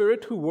 the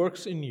Spirit who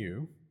works in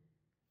you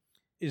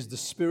is the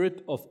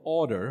spirit of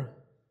order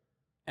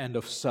and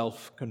of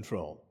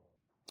self-control.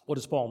 What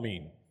does Paul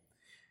mean?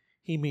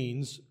 He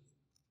means,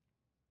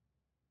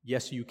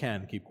 yes, you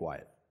can keep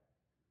quiet.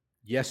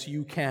 Yes,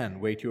 you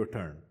can wait your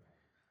turn.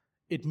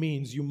 It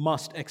means you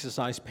must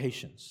exercise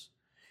patience.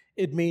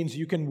 It means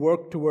you can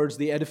work towards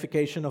the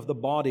edification of the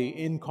body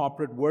in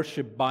corporate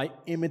worship by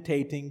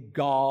imitating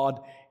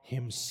God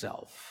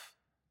Himself.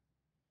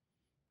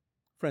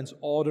 Friends,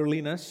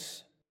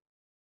 orderliness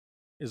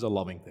is a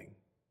loving thing.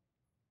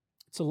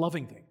 It's a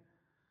loving thing.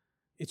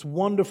 It's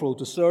wonderful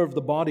to serve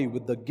the body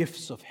with the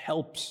gifts of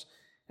helps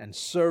and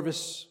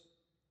service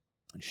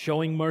and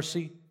showing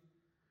mercy,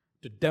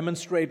 to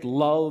demonstrate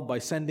love by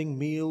sending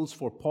meals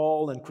for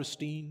Paul and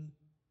Christine.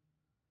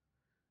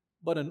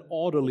 But an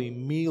orderly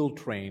meal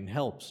train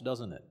helps,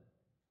 doesn't it?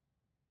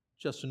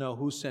 Just to know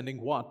who's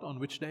sending what on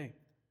which day.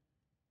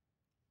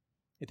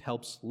 It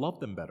helps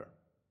love them better.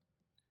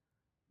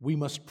 We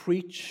must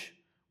preach,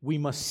 we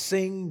must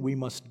sing, we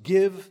must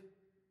give.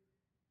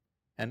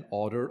 An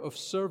order of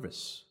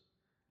service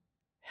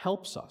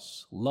helps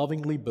us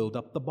lovingly build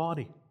up the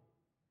body.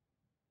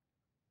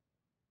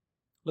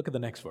 Look at the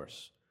next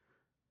verse.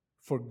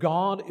 For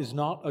God is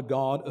not a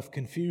God of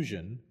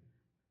confusion,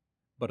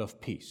 but of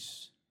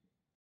peace.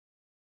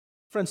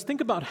 Friends,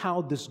 think about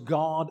how this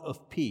God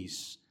of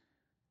peace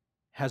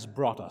has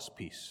brought us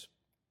peace.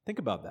 Think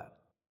about that.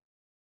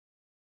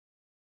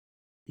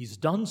 He's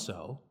done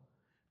so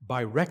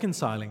by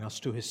reconciling us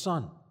to His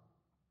Son.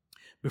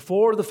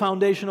 Before the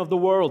foundation of the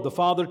world, the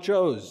Father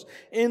chose.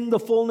 In the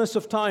fullness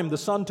of time, the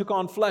Son took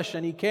on flesh,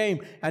 and He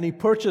came and He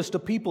purchased a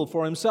people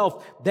for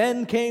Himself.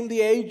 Then came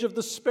the age of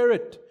the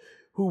Spirit,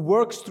 who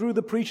works through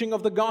the preaching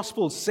of the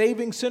gospel,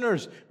 saving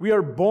sinners. We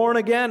are born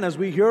again as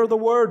we hear the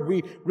word.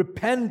 We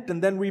repent,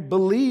 and then we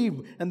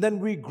believe, and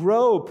then we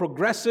grow.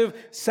 Progressive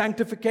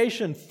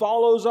sanctification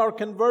follows our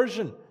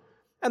conversion.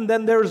 And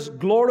then there's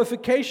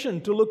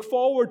glorification to look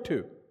forward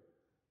to.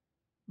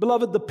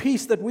 Beloved, the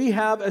peace that we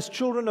have as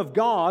children of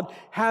God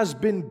has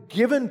been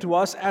given to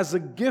us as a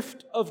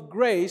gift of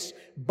grace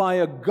by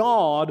a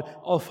God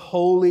of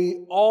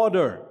holy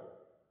order.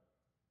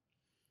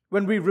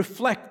 When we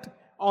reflect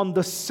on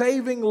the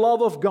saving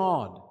love of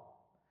God,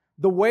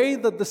 the way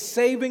that the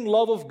saving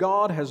love of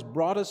God has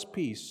brought us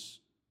peace,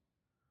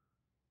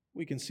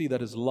 we can see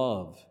that His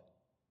love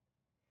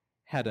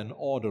had an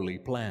orderly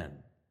plan.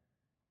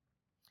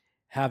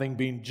 Having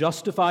been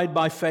justified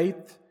by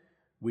faith,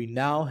 we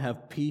now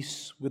have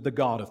peace with the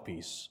God of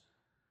peace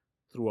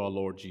through our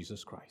Lord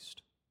Jesus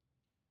Christ.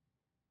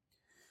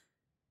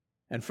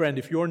 And friend,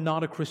 if you're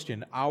not a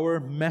Christian, our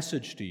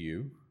message to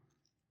you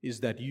is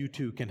that you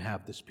too can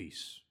have this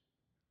peace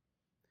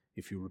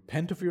if you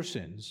repent of your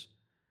sins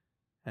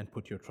and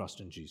put your trust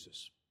in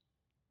Jesus.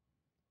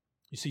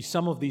 You see,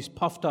 some of these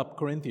puffed up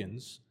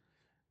Corinthians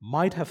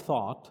might have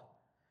thought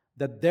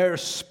that their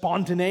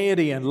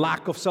spontaneity and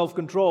lack of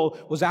self-control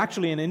was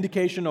actually an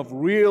indication of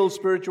real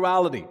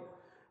spirituality.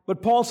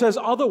 But Paul says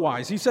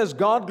otherwise. He says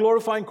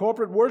God-glorifying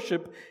corporate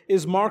worship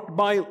is marked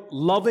by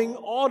loving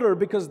order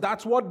because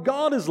that's what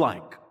God is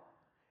like.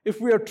 If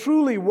we are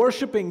truly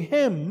worshiping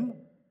Him,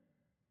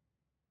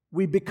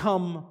 we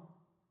become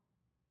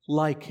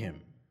like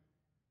Him.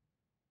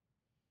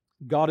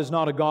 God is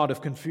not a God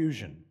of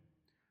confusion.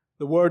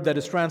 The word that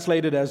is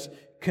translated as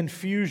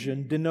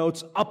confusion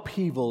denotes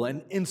upheaval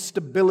and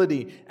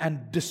instability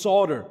and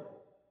disorder.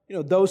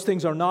 Those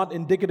things are not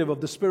indicative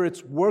of the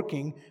Spirit's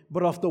working,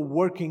 but of the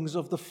workings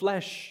of the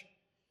flesh.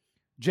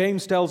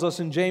 James tells us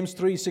in James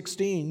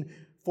 3:16,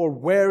 "For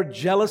where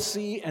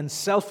jealousy and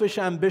selfish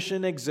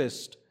ambition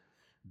exist,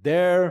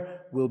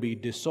 there will be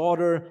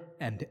disorder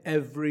and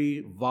every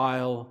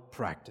vile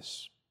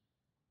practice."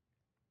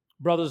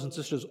 Brothers and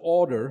sisters,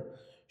 order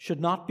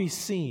should not be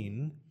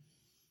seen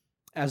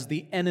as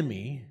the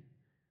enemy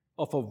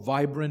of a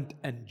vibrant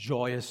and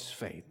joyous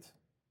faith.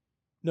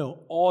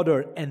 No,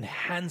 order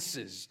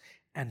enhances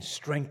and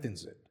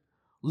strengthens it.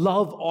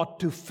 Love ought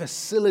to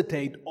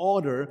facilitate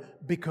order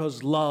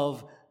because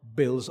love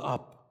builds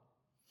up.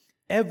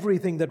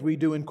 Everything that we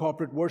do in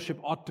corporate worship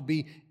ought to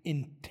be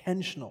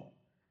intentional.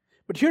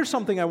 But here's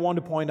something I want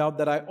to point out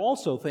that I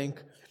also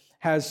think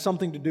has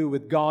something to do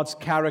with God's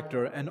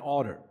character and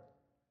order.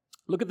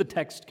 Look at the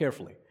text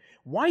carefully.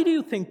 Why do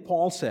you think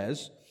Paul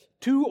says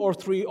 2 or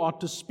 3 ought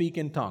to speak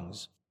in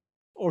tongues,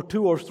 or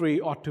 2 or 3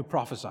 ought to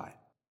prophesy?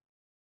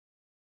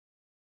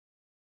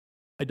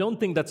 I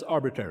don't think that's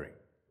arbitrary.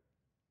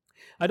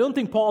 I don't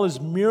think Paul is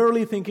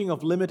merely thinking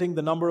of limiting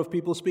the number of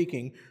people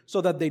speaking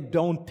so that they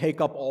don't take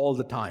up all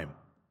the time.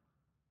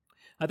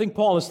 I think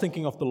Paul is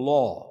thinking of the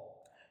law.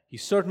 He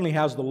certainly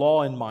has the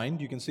law in mind.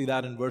 You can see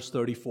that in verse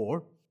 34.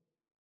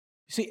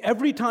 You see,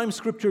 every time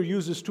Scripture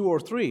uses 2 or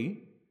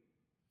 3,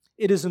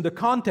 it is in the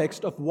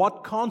context of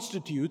what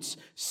constitutes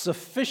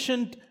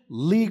sufficient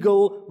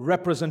legal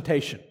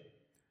representation.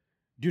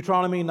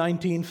 Deuteronomy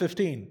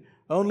 19:15.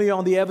 Only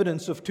on the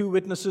evidence of 2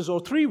 witnesses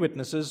or 3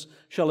 witnesses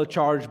shall a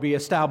charge be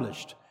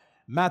established.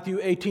 Matthew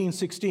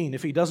 18:16.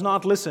 If he does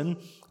not listen,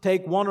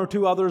 take 1 or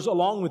 2 others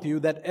along with you,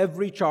 that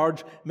every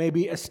charge may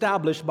be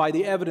established by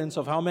the evidence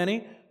of how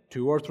many?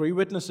 2 or 3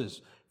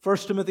 witnesses.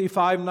 1 Timothy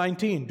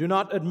 5:19. Do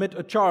not admit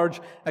a charge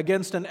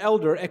against an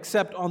elder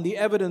except on the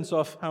evidence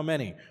of how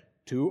many?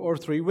 2 or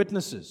 3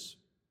 witnesses.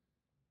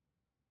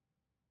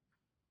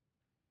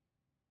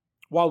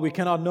 While we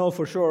cannot know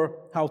for sure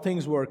how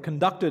things were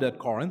conducted at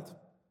Corinth,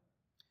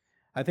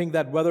 I think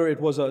that whether it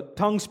was a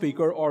tongue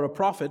speaker or a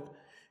prophet,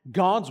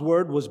 God's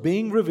word was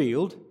being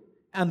revealed,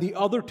 and the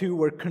other 2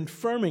 were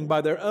confirming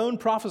by their own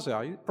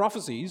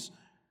prophecies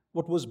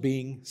what was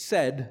being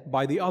said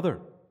by the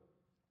other.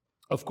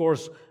 Of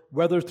course,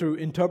 whether through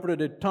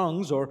interpreted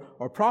tongues or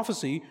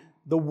prophecy,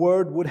 the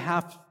word would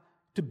have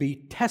to be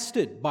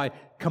tested by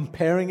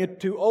comparing it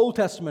to Old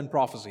Testament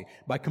prophecy,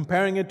 by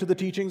comparing it to the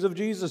teachings of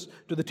Jesus,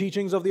 to the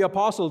teachings of the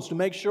apostles, to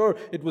make sure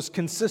it was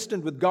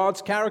consistent with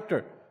God's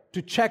character,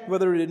 to check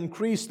whether it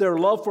increased their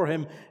love for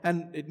Him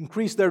and it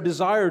increased their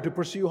desire to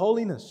pursue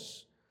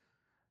holiness.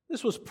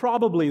 This was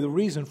probably the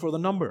reason for the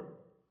number.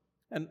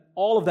 And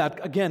all of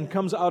that, again,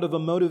 comes out of a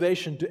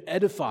motivation to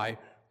edify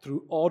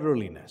through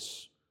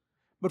orderliness.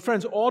 But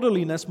friends,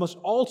 orderliness must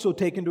also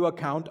take into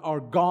account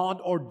our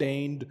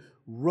God-ordained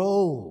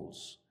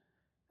roles.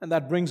 And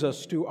that brings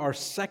us to our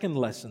second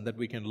lesson that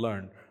we can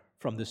learn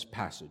from this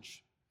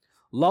passage.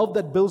 Love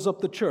that builds up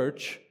the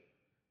church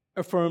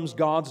affirms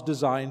God's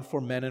design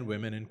for men and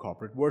women in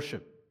corporate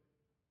worship.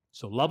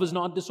 So love is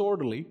not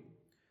disorderly.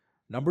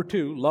 Number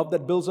 2, love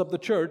that builds up the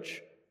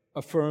church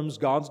affirms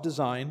God's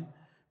design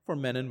for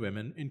men and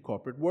women in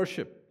corporate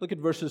worship. Look at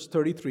verses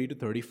 33 to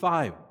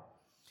 35.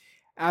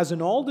 As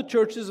in all the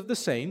churches of the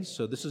saints,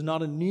 so this is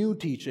not a new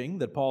teaching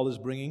that Paul is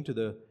bringing to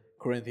the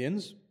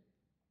Corinthians.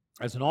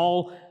 As in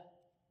all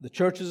the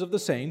churches of the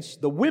saints,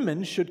 the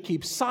women should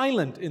keep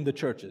silent in the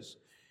churches.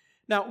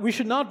 Now, we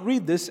should not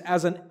read this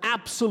as an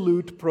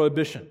absolute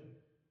prohibition.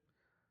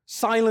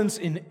 Silence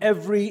in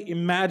every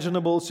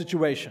imaginable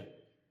situation.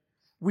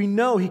 We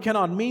know he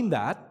cannot mean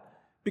that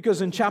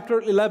because in chapter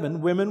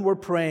 11, women were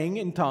praying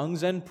in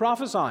tongues and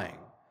prophesying,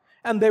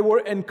 and they were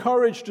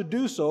encouraged to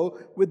do so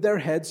with their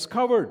heads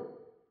covered.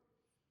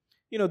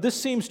 This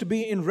seems to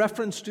be in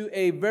reference to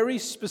a very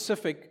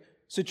specific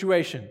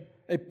situation,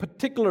 a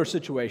particular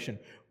situation.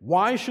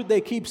 Why should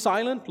they keep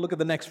silent? Look at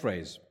the next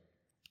phrase.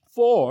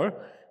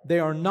 For they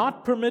are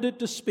not permitted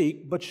to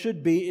speak, but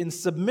should be in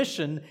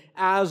submission,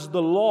 as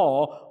the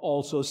law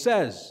also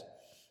says.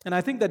 And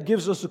I think that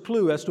gives us a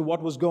clue as to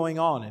what was going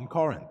on in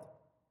Corinth.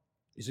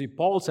 You see,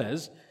 Paul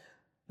says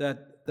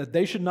that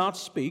they should not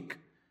speak,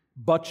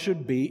 but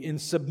should be in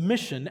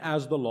submission,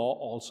 as the law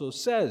also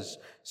says.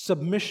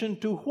 Submission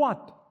to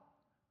what?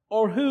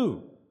 Or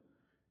who?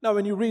 Now,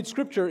 when you read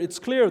Scripture, it's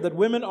clear that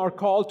women are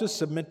called to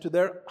submit to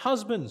their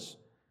husbands.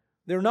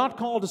 They're not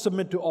called to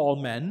submit to all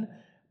men,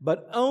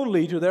 but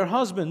only to their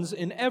husbands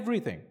in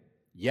everything.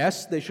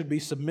 Yes, they should be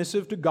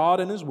submissive to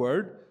God and His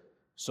Word.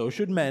 So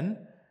should men.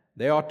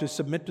 They ought to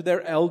submit to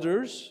their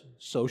elders.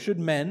 So should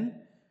men.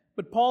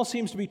 But Paul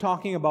seems to be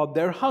talking about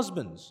their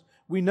husbands.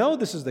 We know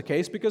this is the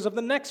case because of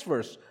the next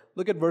verse.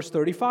 Look at verse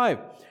 35.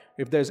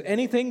 If there's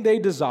anything they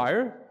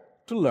desire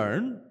to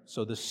learn,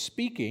 so the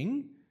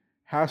speaking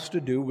has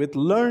to do with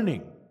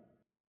learning,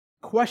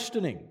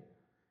 questioning.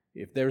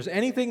 If there's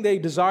anything they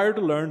desire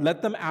to learn,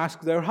 let them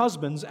ask their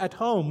husbands at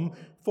home,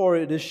 for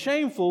it is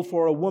shameful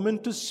for a woman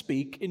to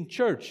speak in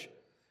church.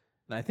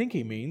 And I think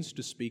he means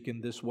to speak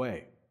in this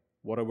way,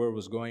 whatever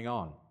was going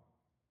on.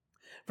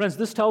 Friends,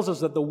 this tells us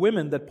that the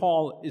women that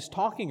Paul is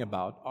talking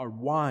about are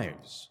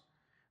wives.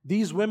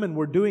 These women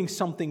were doing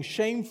something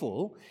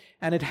shameful,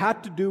 and it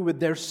had to do with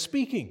their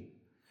speaking.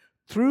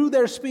 Through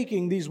their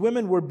speaking, these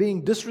women were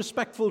being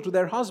disrespectful to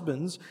their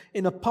husbands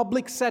in a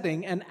public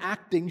setting and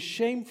acting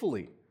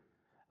shamefully,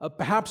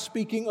 perhaps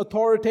speaking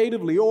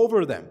authoritatively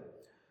over them.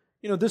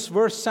 This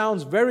verse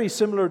sounds very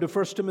similar to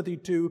 1 Timothy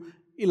 2,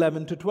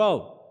 11 to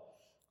 12.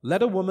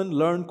 Let a woman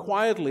learn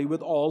quietly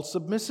with all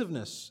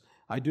submissiveness.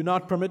 I do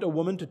not permit a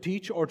woman to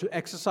teach or to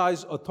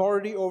exercise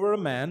authority over a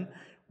man.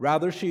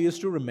 Rather, she is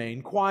to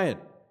remain quiet.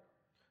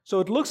 So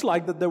it looks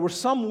like that there were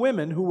some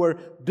women who were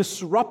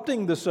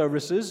disrupting the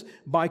services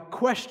by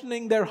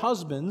questioning their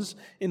husbands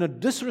in a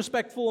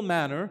disrespectful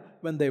manner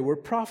when they were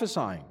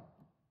prophesying.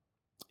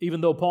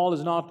 Even though Paul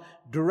is not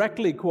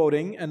directly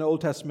quoting an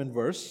Old Testament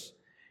verse,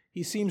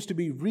 he seems to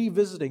be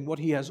revisiting what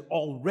he has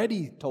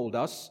already told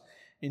us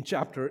in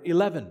chapter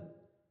 11.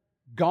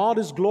 God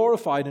is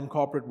glorified in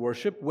corporate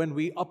worship when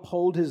we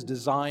uphold His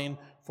design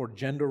for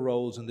gender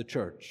roles in the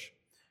church.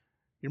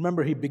 You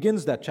remember, he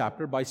begins that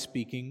chapter by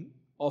speaking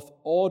of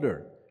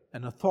order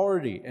and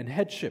authority and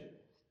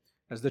headship.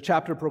 As the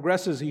chapter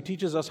progresses, he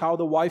teaches us how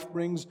the wife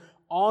brings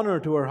honor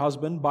to her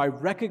husband by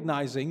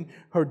recognizing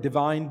her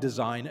divine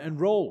design and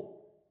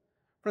role.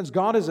 Friends,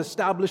 God has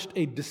established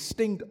a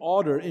distinct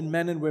order in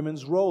men and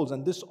women's roles,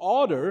 and this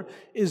order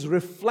is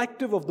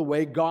reflective of the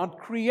way God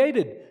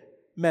created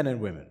men and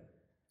women.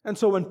 And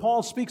so when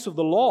Paul speaks of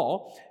the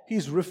law,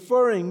 he's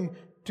referring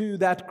to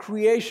that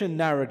creation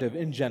narrative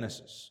in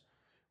Genesis.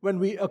 When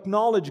we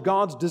acknowledge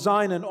God's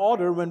design and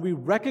order, when we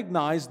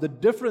recognize the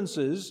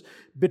differences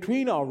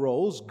between our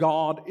roles,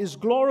 God is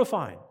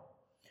glorified.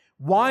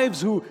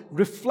 Wives who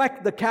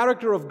reflect the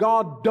character of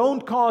God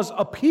don't cause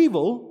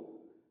upheaval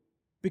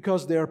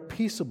because they are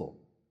peaceable.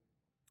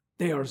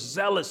 They are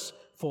zealous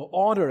for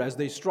order as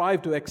they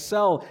strive to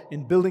excel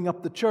in building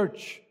up the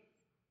church.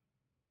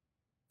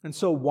 And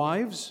so,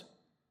 wives,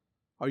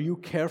 are you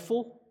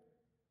careful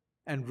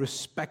and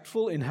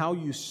respectful in how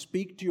you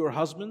speak to your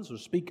husbands or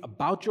speak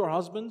about your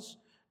husbands,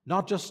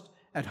 not just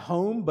at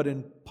home but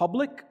in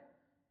public,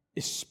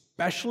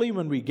 especially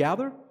when we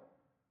gather?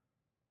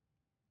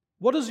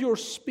 What does your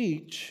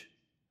speech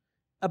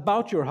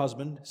about your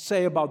husband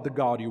say about the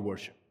God you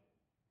worship?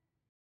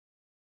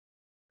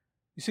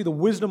 You see, the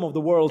wisdom of the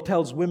world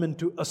tells women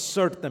to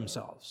assert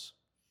themselves.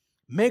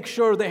 Make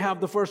sure they have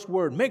the first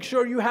word. Make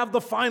sure you have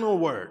the final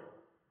word.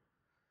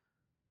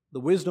 The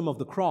wisdom of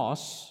the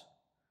cross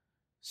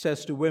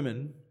says to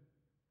women,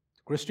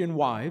 Christian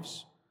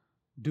wives,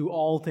 do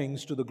all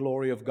things to the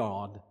glory of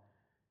God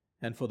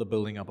and for the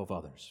building up of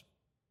others.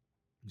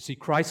 You see,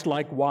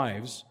 Christ-like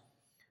wives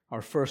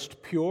are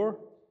first pure,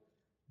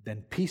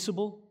 then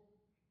peaceable,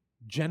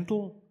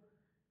 gentle,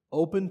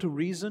 open to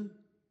reason,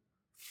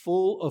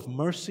 full of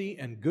mercy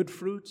and good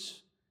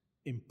fruits,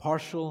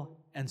 impartial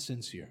and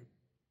sincere.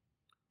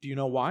 Do you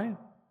know why?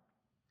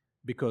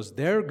 Because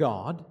their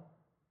God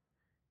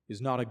is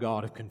not a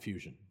God of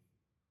confusion,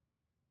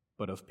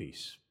 but of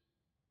peace.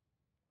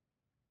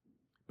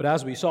 But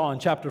as we saw in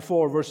chapter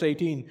 4, verse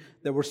 18,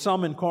 there were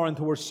some in Corinth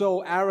who were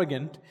so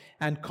arrogant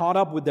and caught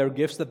up with their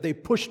gifts that they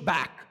pushed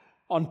back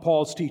on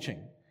Paul's teaching.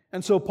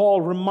 And so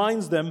Paul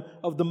reminds them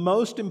of the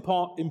most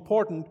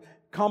important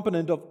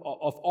component of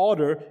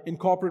order in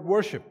corporate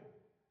worship.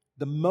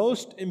 The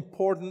most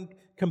important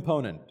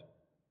component.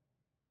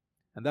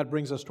 And that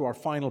brings us to our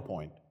final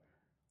point.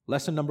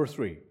 Lesson number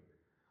 3.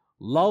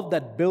 Love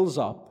that builds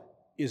up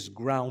is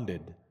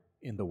grounded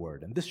in the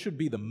Word. And this should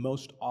be the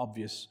most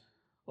obvious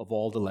of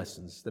all the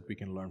lessons that we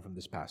can learn from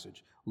this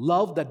passage.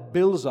 Love that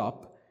builds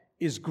up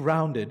is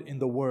grounded in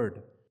the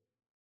Word.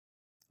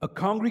 A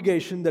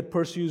congregation that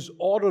pursues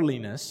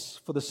orderliness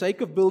for the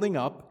sake of building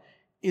up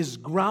is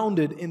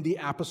grounded in the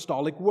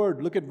apostolic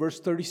Word. Look at verse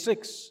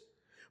 36.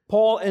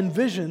 Paul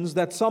envisions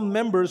that some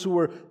members who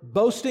were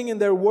boasting in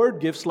their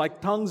word gifts like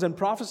tongues and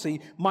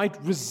prophecy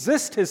might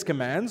resist his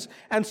commands,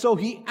 and so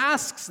he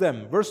asks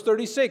them, verse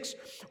 36,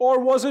 or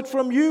was it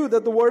from you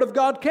that the word of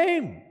God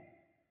came?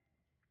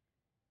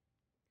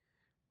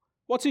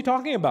 What's he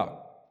talking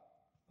about?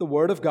 The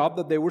word of God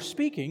that they were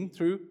speaking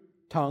through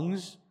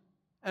tongues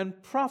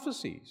and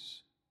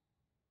prophecies.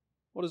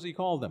 What does he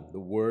call them? The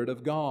word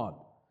of God.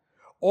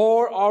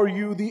 Or are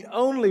you the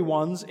only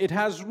ones it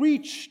has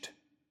reached?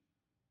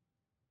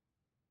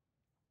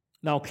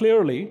 Now,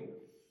 clearly,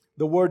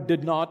 the word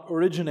did not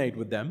originate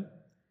with them.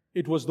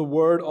 It was the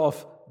word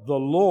of the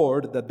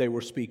Lord that they were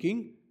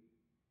speaking.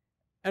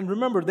 And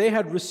remember, they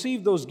had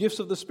received those gifts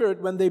of the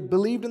Spirit when they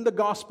believed in the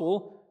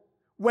gospel,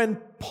 when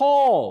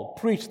Paul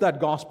preached that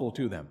gospel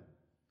to them.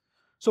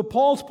 So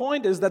Paul's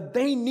point is that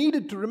they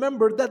needed to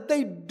remember that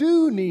they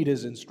do need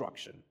his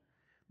instruction.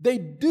 They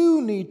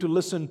do need to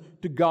listen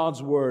to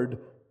God's word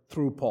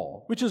through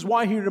Paul, which is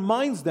why he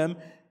reminds them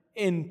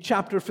in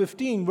chapter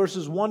 15,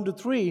 verses 1 to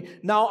 3,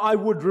 "Now I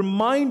would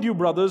remind you,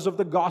 brothers, of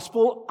the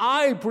gospel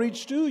I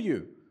preached to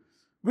you,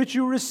 which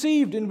you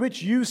received, in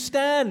which you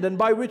stand, and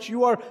by which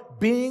you are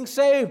being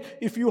saved,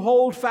 if you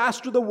hold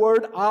fast to the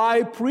word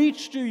I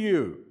preached to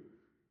you,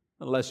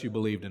 unless you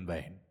believed in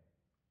vain.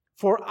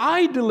 For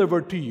I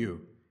delivered to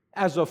you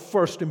as of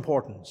first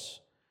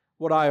importance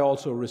what I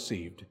also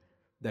received,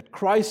 that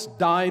Christ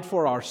died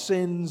for our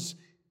sins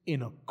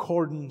in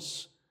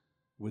accordance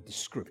with the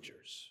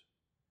Scriptures."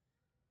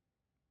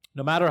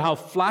 No matter how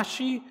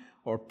flashy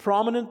or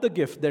prominent the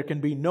gift, there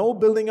can be no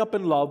building up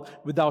in love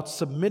without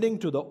submitting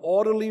to the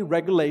orderly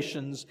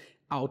regulations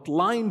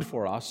outlined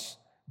for us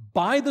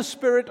by the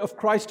Spirit of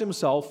Christ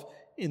Himself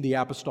in the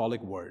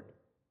apostolic word.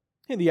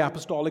 In the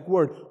apostolic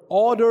word,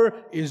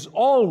 order is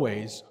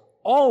always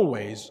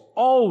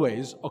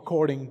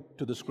according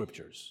to the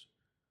Scriptures.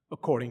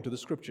 According to the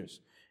Scriptures.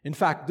 In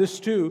fact, this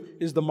too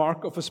is the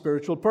mark of a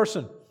spiritual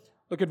person.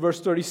 Look at verse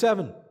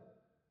 37.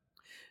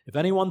 "If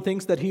anyone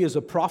thinks that he is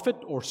a prophet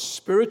or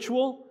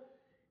spiritual,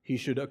 he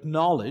should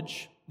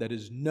acknowledge, that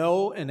is,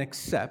 know and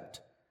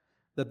accept,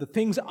 that the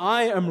things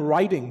I am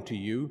writing to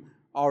you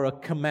are a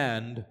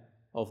command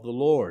of the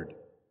Lord."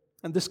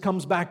 And this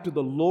comes back to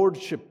the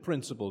lordship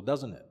principle,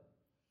 doesn't it?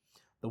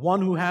 The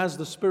one who has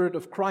the Spirit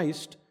of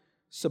Christ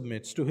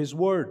submits to His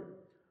word.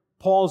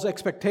 Paul's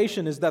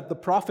expectation is that the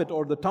prophet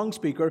or the tongue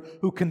speaker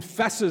who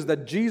confesses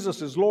that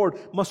Jesus is Lord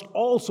must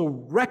also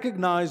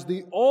recognize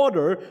the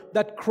order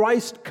that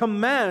Christ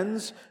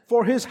commands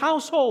for His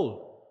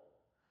household.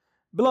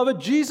 Beloved,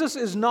 Jesus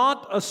is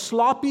not a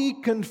sloppy,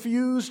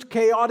 confused,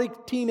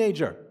 chaotic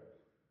teenager.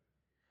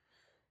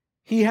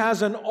 He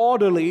has an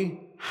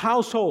orderly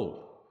household.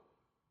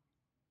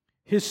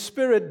 His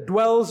Spirit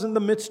dwells in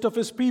the midst of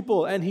His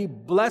people, and He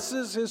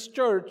blesses His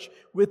church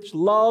with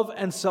love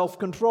and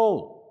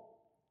self-control.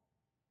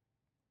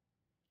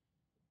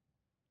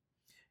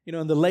 You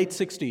know, in the late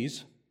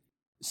 60s,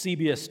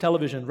 CBS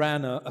television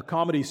ran a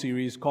comedy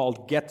series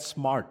called Get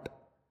Smart.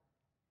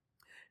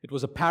 It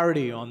was a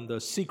parody on the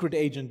secret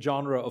agent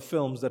genre of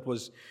films that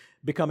was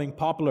becoming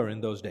popular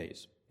in those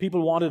days.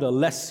 People wanted a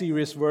less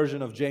serious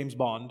version of James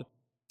Bond,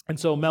 and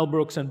so Mel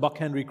Brooks and Buck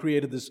Henry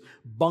created this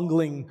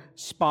bungling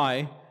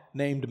spy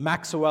named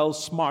Maxwell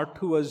Smart,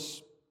 who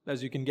was,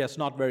 as you can guess,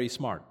 not very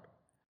smart.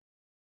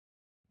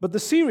 But the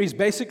series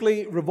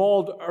basically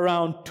revolved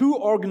around two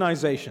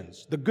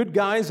organizations, the good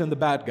guys and the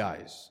bad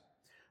guys.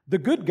 The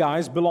good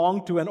guys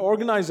belonged to an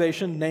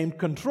organization named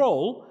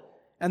Control,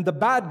 and the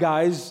bad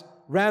guys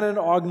ran an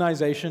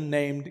organization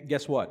named,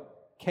 guess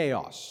what?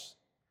 Chaos.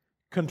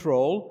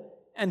 Control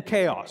and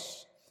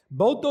Chaos.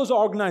 Both those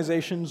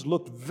organizations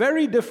looked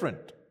very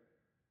different.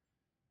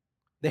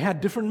 They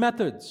had different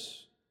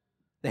methods.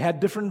 They had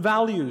different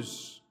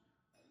values.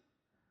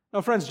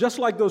 Now, friends, just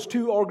like those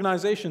two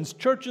organizations,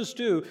 churches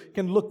too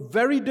can look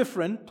very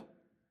different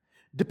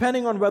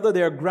depending on whether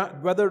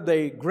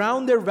they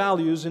ground their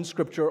values in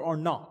Scripture or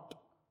not.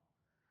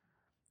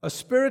 A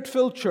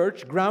Spirit-filled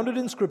church grounded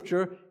in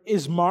Scripture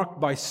is marked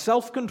by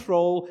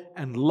self-control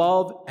and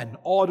love and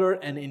order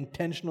and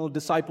intentional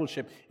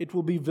discipleship. It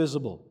will be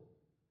visible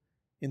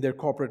in their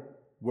corporate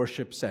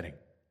worship setting.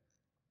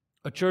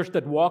 A church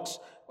that walks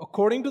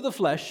according to the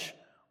flesh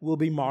will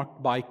be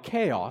marked by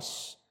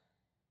chaos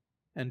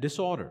and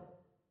disorder.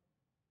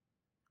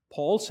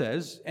 Paul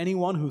says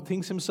anyone who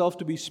thinks himself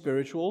to be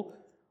spiritual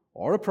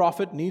or a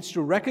prophet needs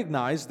to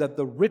recognize that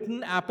the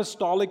written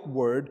apostolic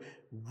word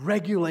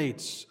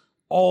regulates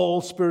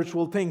all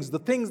spiritual things. The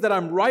things that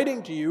I'm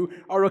writing to you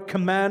are a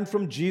command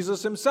from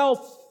Jesus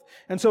Himself.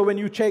 And so when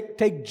you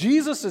take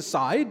Jesus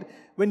aside,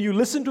 when you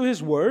listen to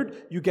His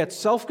word, you get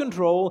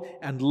self-control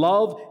and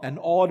love and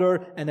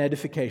order and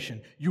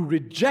edification. You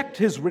reject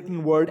His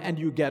written word and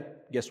you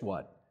get, guess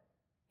what?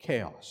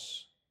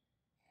 Chaos.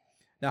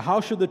 Now,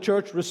 how should the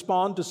church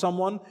respond to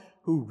someone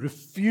who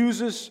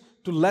refuses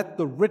to let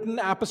the written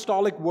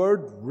apostolic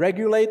word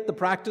regulate the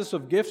practice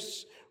of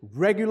gifts,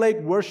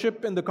 regulate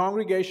worship in the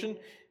congregation?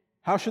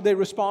 How should they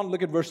respond?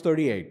 Look at verse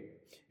 38.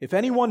 If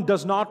anyone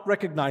does not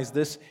recognize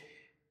this,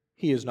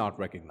 he is not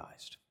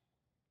recognized.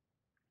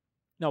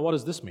 Now, what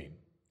does this mean?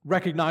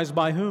 Recognized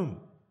by whom?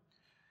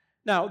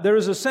 Now, there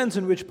is a sense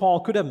in which Paul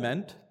could have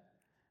meant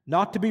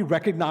not to be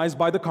recognized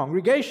by the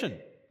congregation.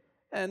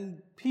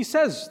 And he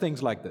says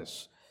things like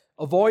this.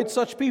 Avoid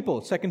such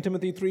people, 2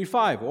 Timothy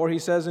 3:5. Or he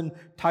says in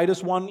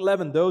Titus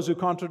 1:11, those who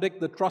contradict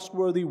the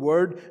trustworthy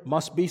word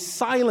must be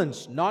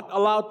silenced, not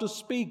allowed to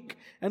speak,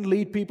 and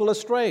lead people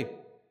astray.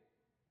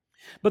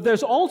 But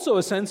there's also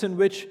a sense in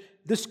which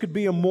this could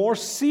be a more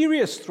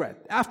serious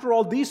threat. After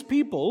all, these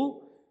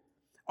people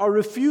are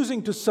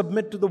refusing to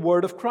submit to the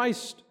word of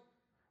Christ.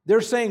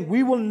 They're saying,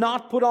 we will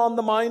not put on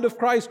the mind of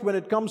Christ when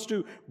it comes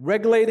to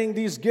regulating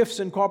these gifts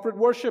in corporate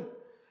worship.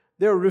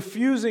 They're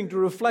refusing to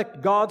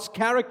reflect God's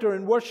character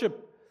in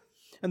worship.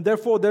 And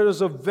therefore, there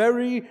is a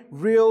very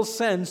real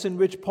sense in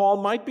which Paul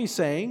might be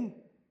saying,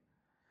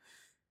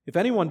 if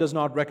anyone does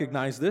not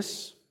recognize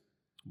this,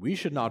 we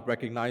should not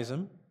recognize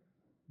him.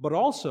 But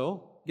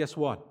also, guess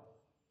what?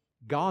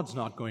 God's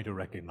not going to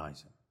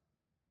recognize him.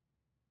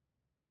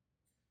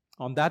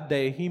 On that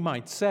day, He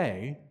might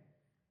say,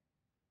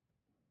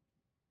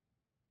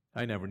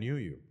 I never knew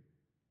you.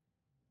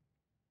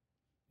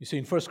 You see,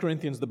 in 1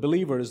 Corinthians, the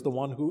believer is the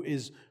one who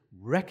is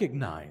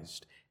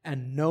recognized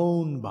and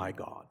known by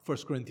God. 1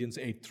 Corinthians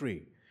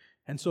 8:3.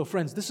 And so,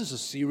 friends, this is a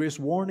serious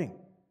warning.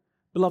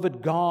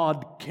 Beloved,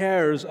 God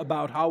cares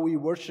about how we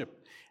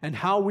worship, and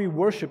how we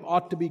worship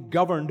ought to be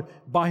governed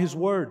by His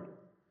Word.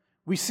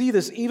 We see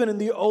this even in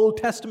the Old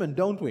Testament,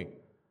 don't we?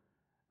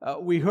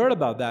 We heard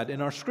about that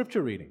in our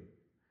scripture reading.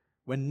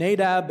 When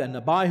Nadab and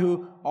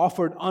Abihu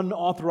offered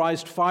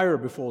unauthorized fire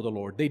before the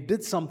Lord, they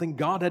did something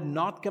God had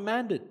not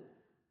commanded,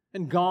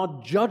 and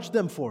God judged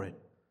them for it.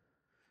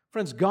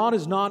 Friends, God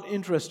is not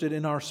interested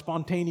in our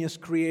spontaneous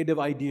creative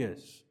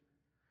ideas.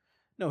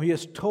 No, He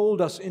has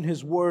told us in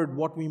His Word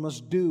what we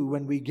must do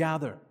when we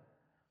gather.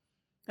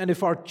 And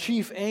if our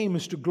chief aim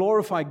is to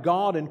glorify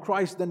God in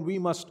Christ, then we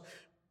must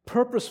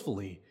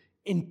purposefully,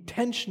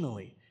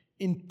 intentionally,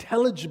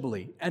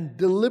 intelligibly, and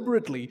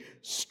deliberately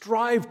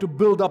strive to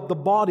build up the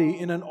body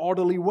in an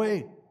orderly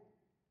way.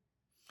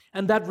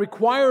 And that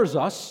requires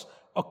us,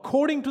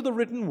 according to the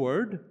written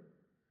Word,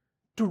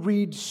 to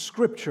read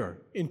Scripture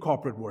in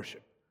corporate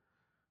worship,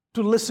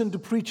 to listen to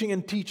preaching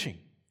and teaching,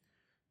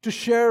 to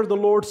share the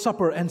Lord's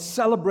Supper and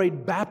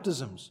celebrate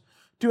baptisms,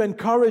 to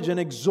encourage and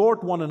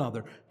exhort one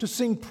another, to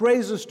sing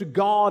praises to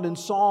God in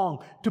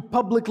song, to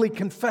publicly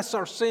confess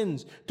our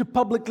sins, to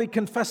publicly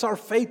confess our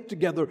faith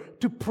together,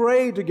 to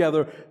pray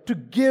together, to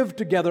give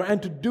together,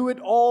 and to do it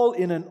all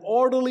in an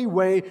orderly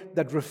way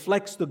that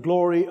reflects the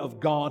glory of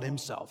God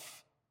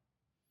Himself.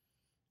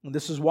 And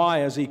this is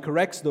why, as he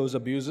corrects those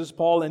abuses,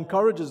 Paul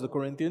encourages the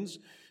Corinthians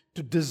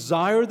to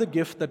desire the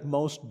gift that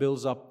most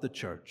builds up the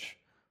church.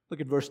 Look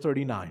at verse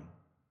 39.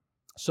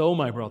 So,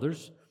 my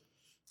brothers,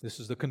 this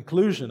is the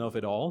conclusion of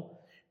it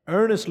all,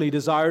 earnestly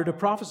desire to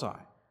prophesy.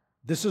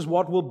 This is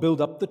what will build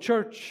up the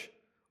church.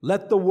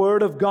 Let the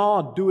Word of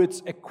God do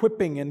its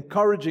equipping,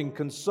 encouraging,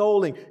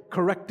 consoling,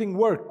 correcting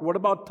work. What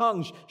about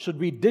tongues? Should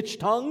we ditch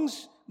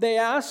tongues? They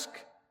ask.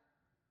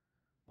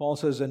 Paul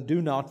says, and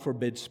do not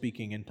forbid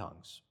speaking in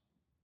tongues.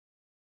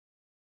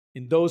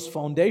 In those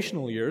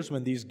foundational years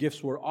when these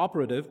gifts were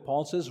operative,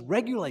 Paul says,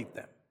 regulate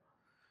them.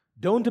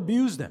 Don't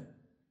abuse them.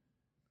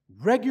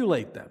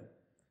 Regulate them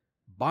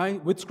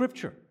with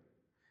Scripture.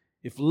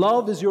 If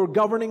love is your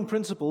governing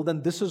principle,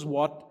 then this is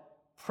what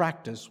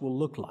practice will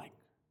look like.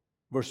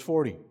 Verse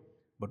 40,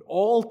 but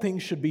all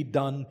things should be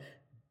done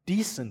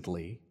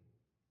decently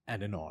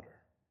and in order.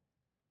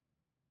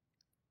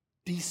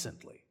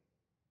 Decently.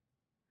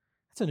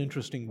 That's an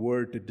interesting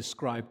word to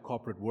describe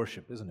corporate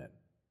worship, isn't it?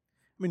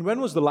 I mean,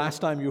 when was the last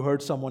time you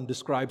heard someone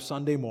describe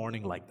Sunday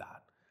morning like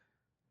that?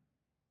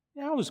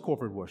 Yeah, how was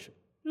corporate worship?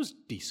 It was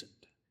decent.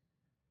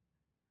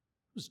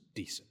 It was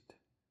decent.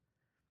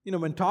 You know,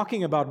 when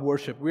talking about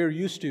worship, we're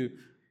used to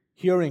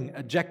hearing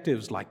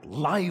adjectives like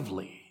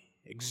lively,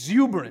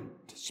 exuberant,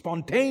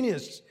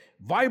 spontaneous,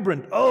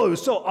 vibrant. Oh, it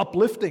was so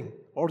uplifting.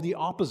 Or the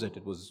opposite,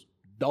 it was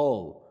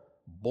dull,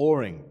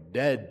 boring,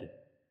 dead.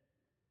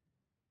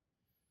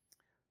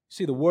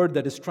 See, the word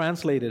that is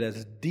translated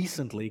as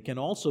decently can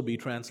also be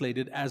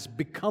translated as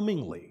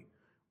becomingly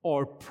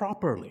or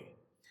properly.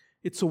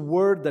 It's a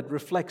word that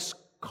reflects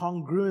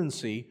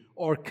congruency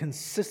or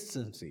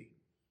consistency.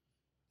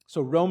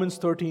 So Romans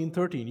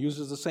 13:13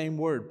 uses the same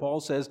word. Paul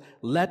says,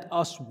 let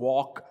us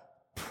walk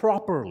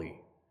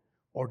properly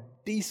or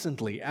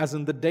decently as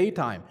in the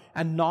daytime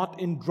and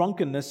not in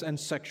drunkenness and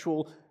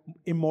sexual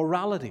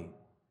immorality.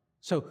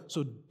 So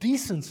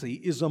decency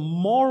is a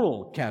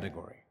moral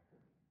category.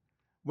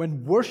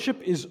 When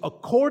worship is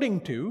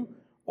according to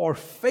or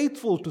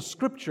faithful to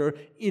Scripture,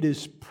 it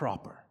is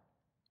proper.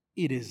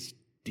 It is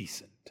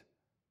decent.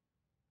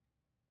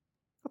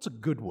 That's a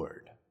good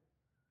word.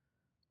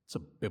 It's a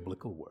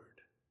biblical word.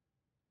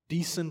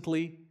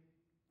 Decently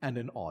and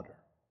in order.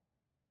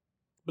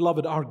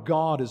 Beloved, our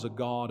God is a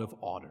God of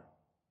order.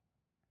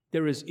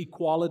 There is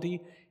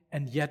equality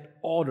and yet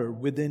order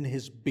within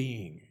His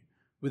being,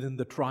 within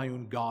the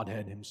triune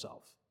Godhead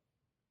Himself.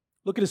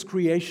 Look at His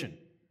creation.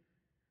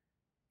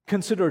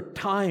 Consider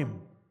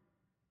time.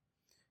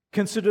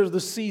 Consider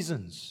the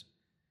seasons.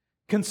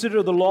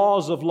 Consider the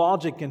laws of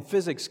logic and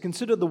physics.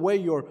 Consider the way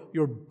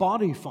your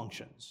body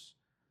functions.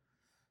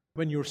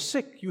 When you're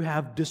sick, you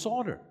have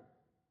disorder.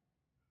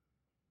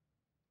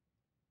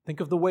 Think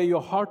of the way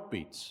your heart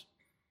beats.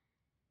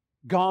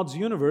 God's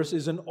universe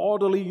is an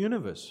orderly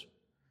universe.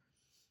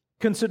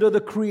 Consider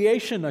the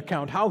creation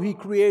account, how He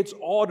creates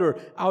order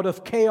out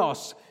of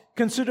chaos.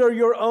 Consider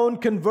your own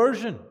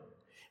conversion,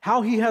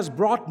 how He has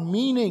brought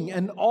meaning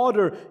and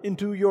order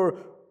into your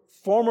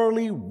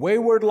formerly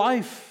wayward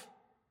life.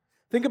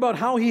 Think about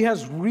how He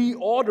has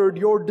reordered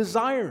your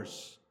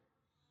desires.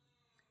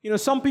 You know,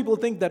 some people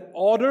think that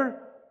order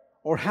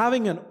or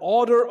having an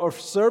order of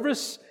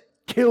service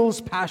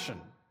kills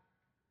passion.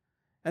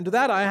 And to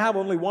that I have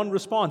only one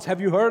response. Have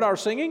you heard our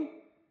singing?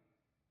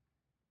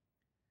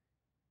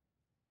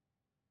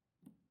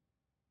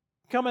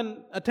 Come and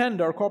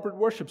attend our corporate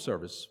worship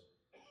service.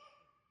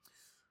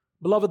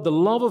 Beloved, the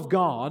love of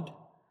God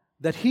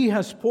that He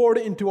has poured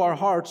into our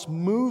hearts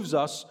moves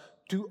us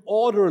to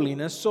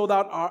orderliness so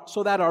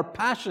that our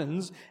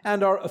passions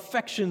and our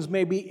affections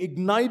may be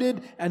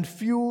ignited and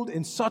fueled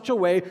in such a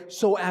way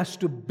so as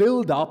to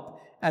build up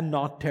and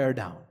not tear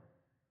down.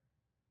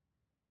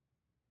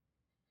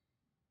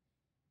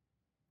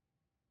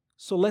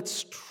 So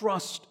let's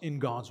trust in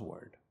God's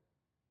Word.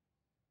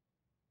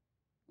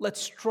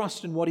 Let's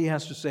trust in what He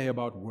has to say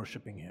about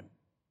worshiping Him.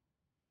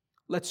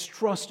 Let's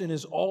trust in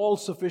His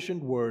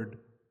all-sufficient Word,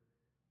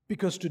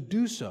 because to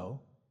do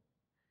so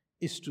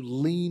is to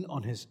lean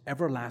on His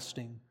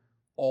everlasting,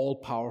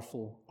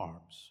 all-powerful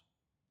arms.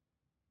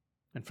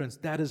 And friends,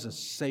 that is a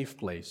safe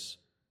place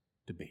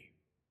to be.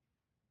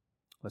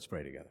 Let's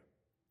pray together.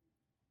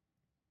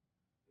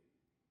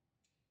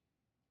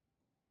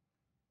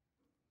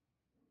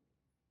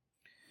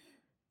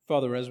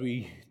 Father, as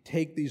we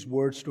take these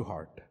words to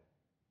heart,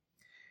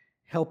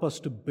 help us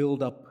to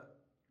build up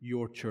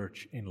your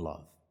church in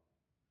love.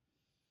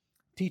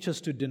 Teach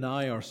us to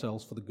deny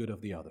ourselves for the good of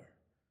the other.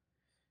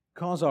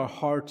 Cause our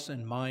hearts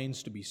and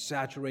minds to be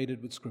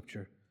saturated with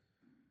Scripture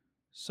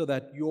so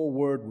that your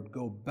word would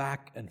go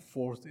back and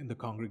forth in the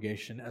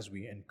congregation as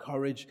we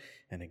encourage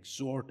and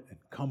exhort and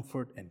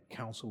comfort and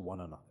counsel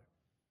one another.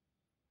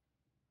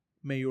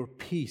 May your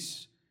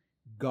peace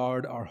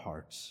guard our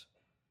hearts.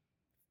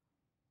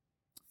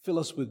 Fill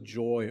us with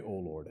joy, O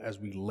Lord, as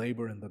we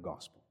labor in the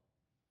gospel,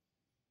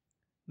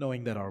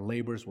 knowing that our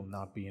labors will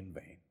not be in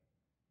vain.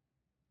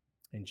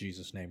 In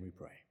Jesus' name we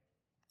pray.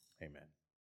 Amen.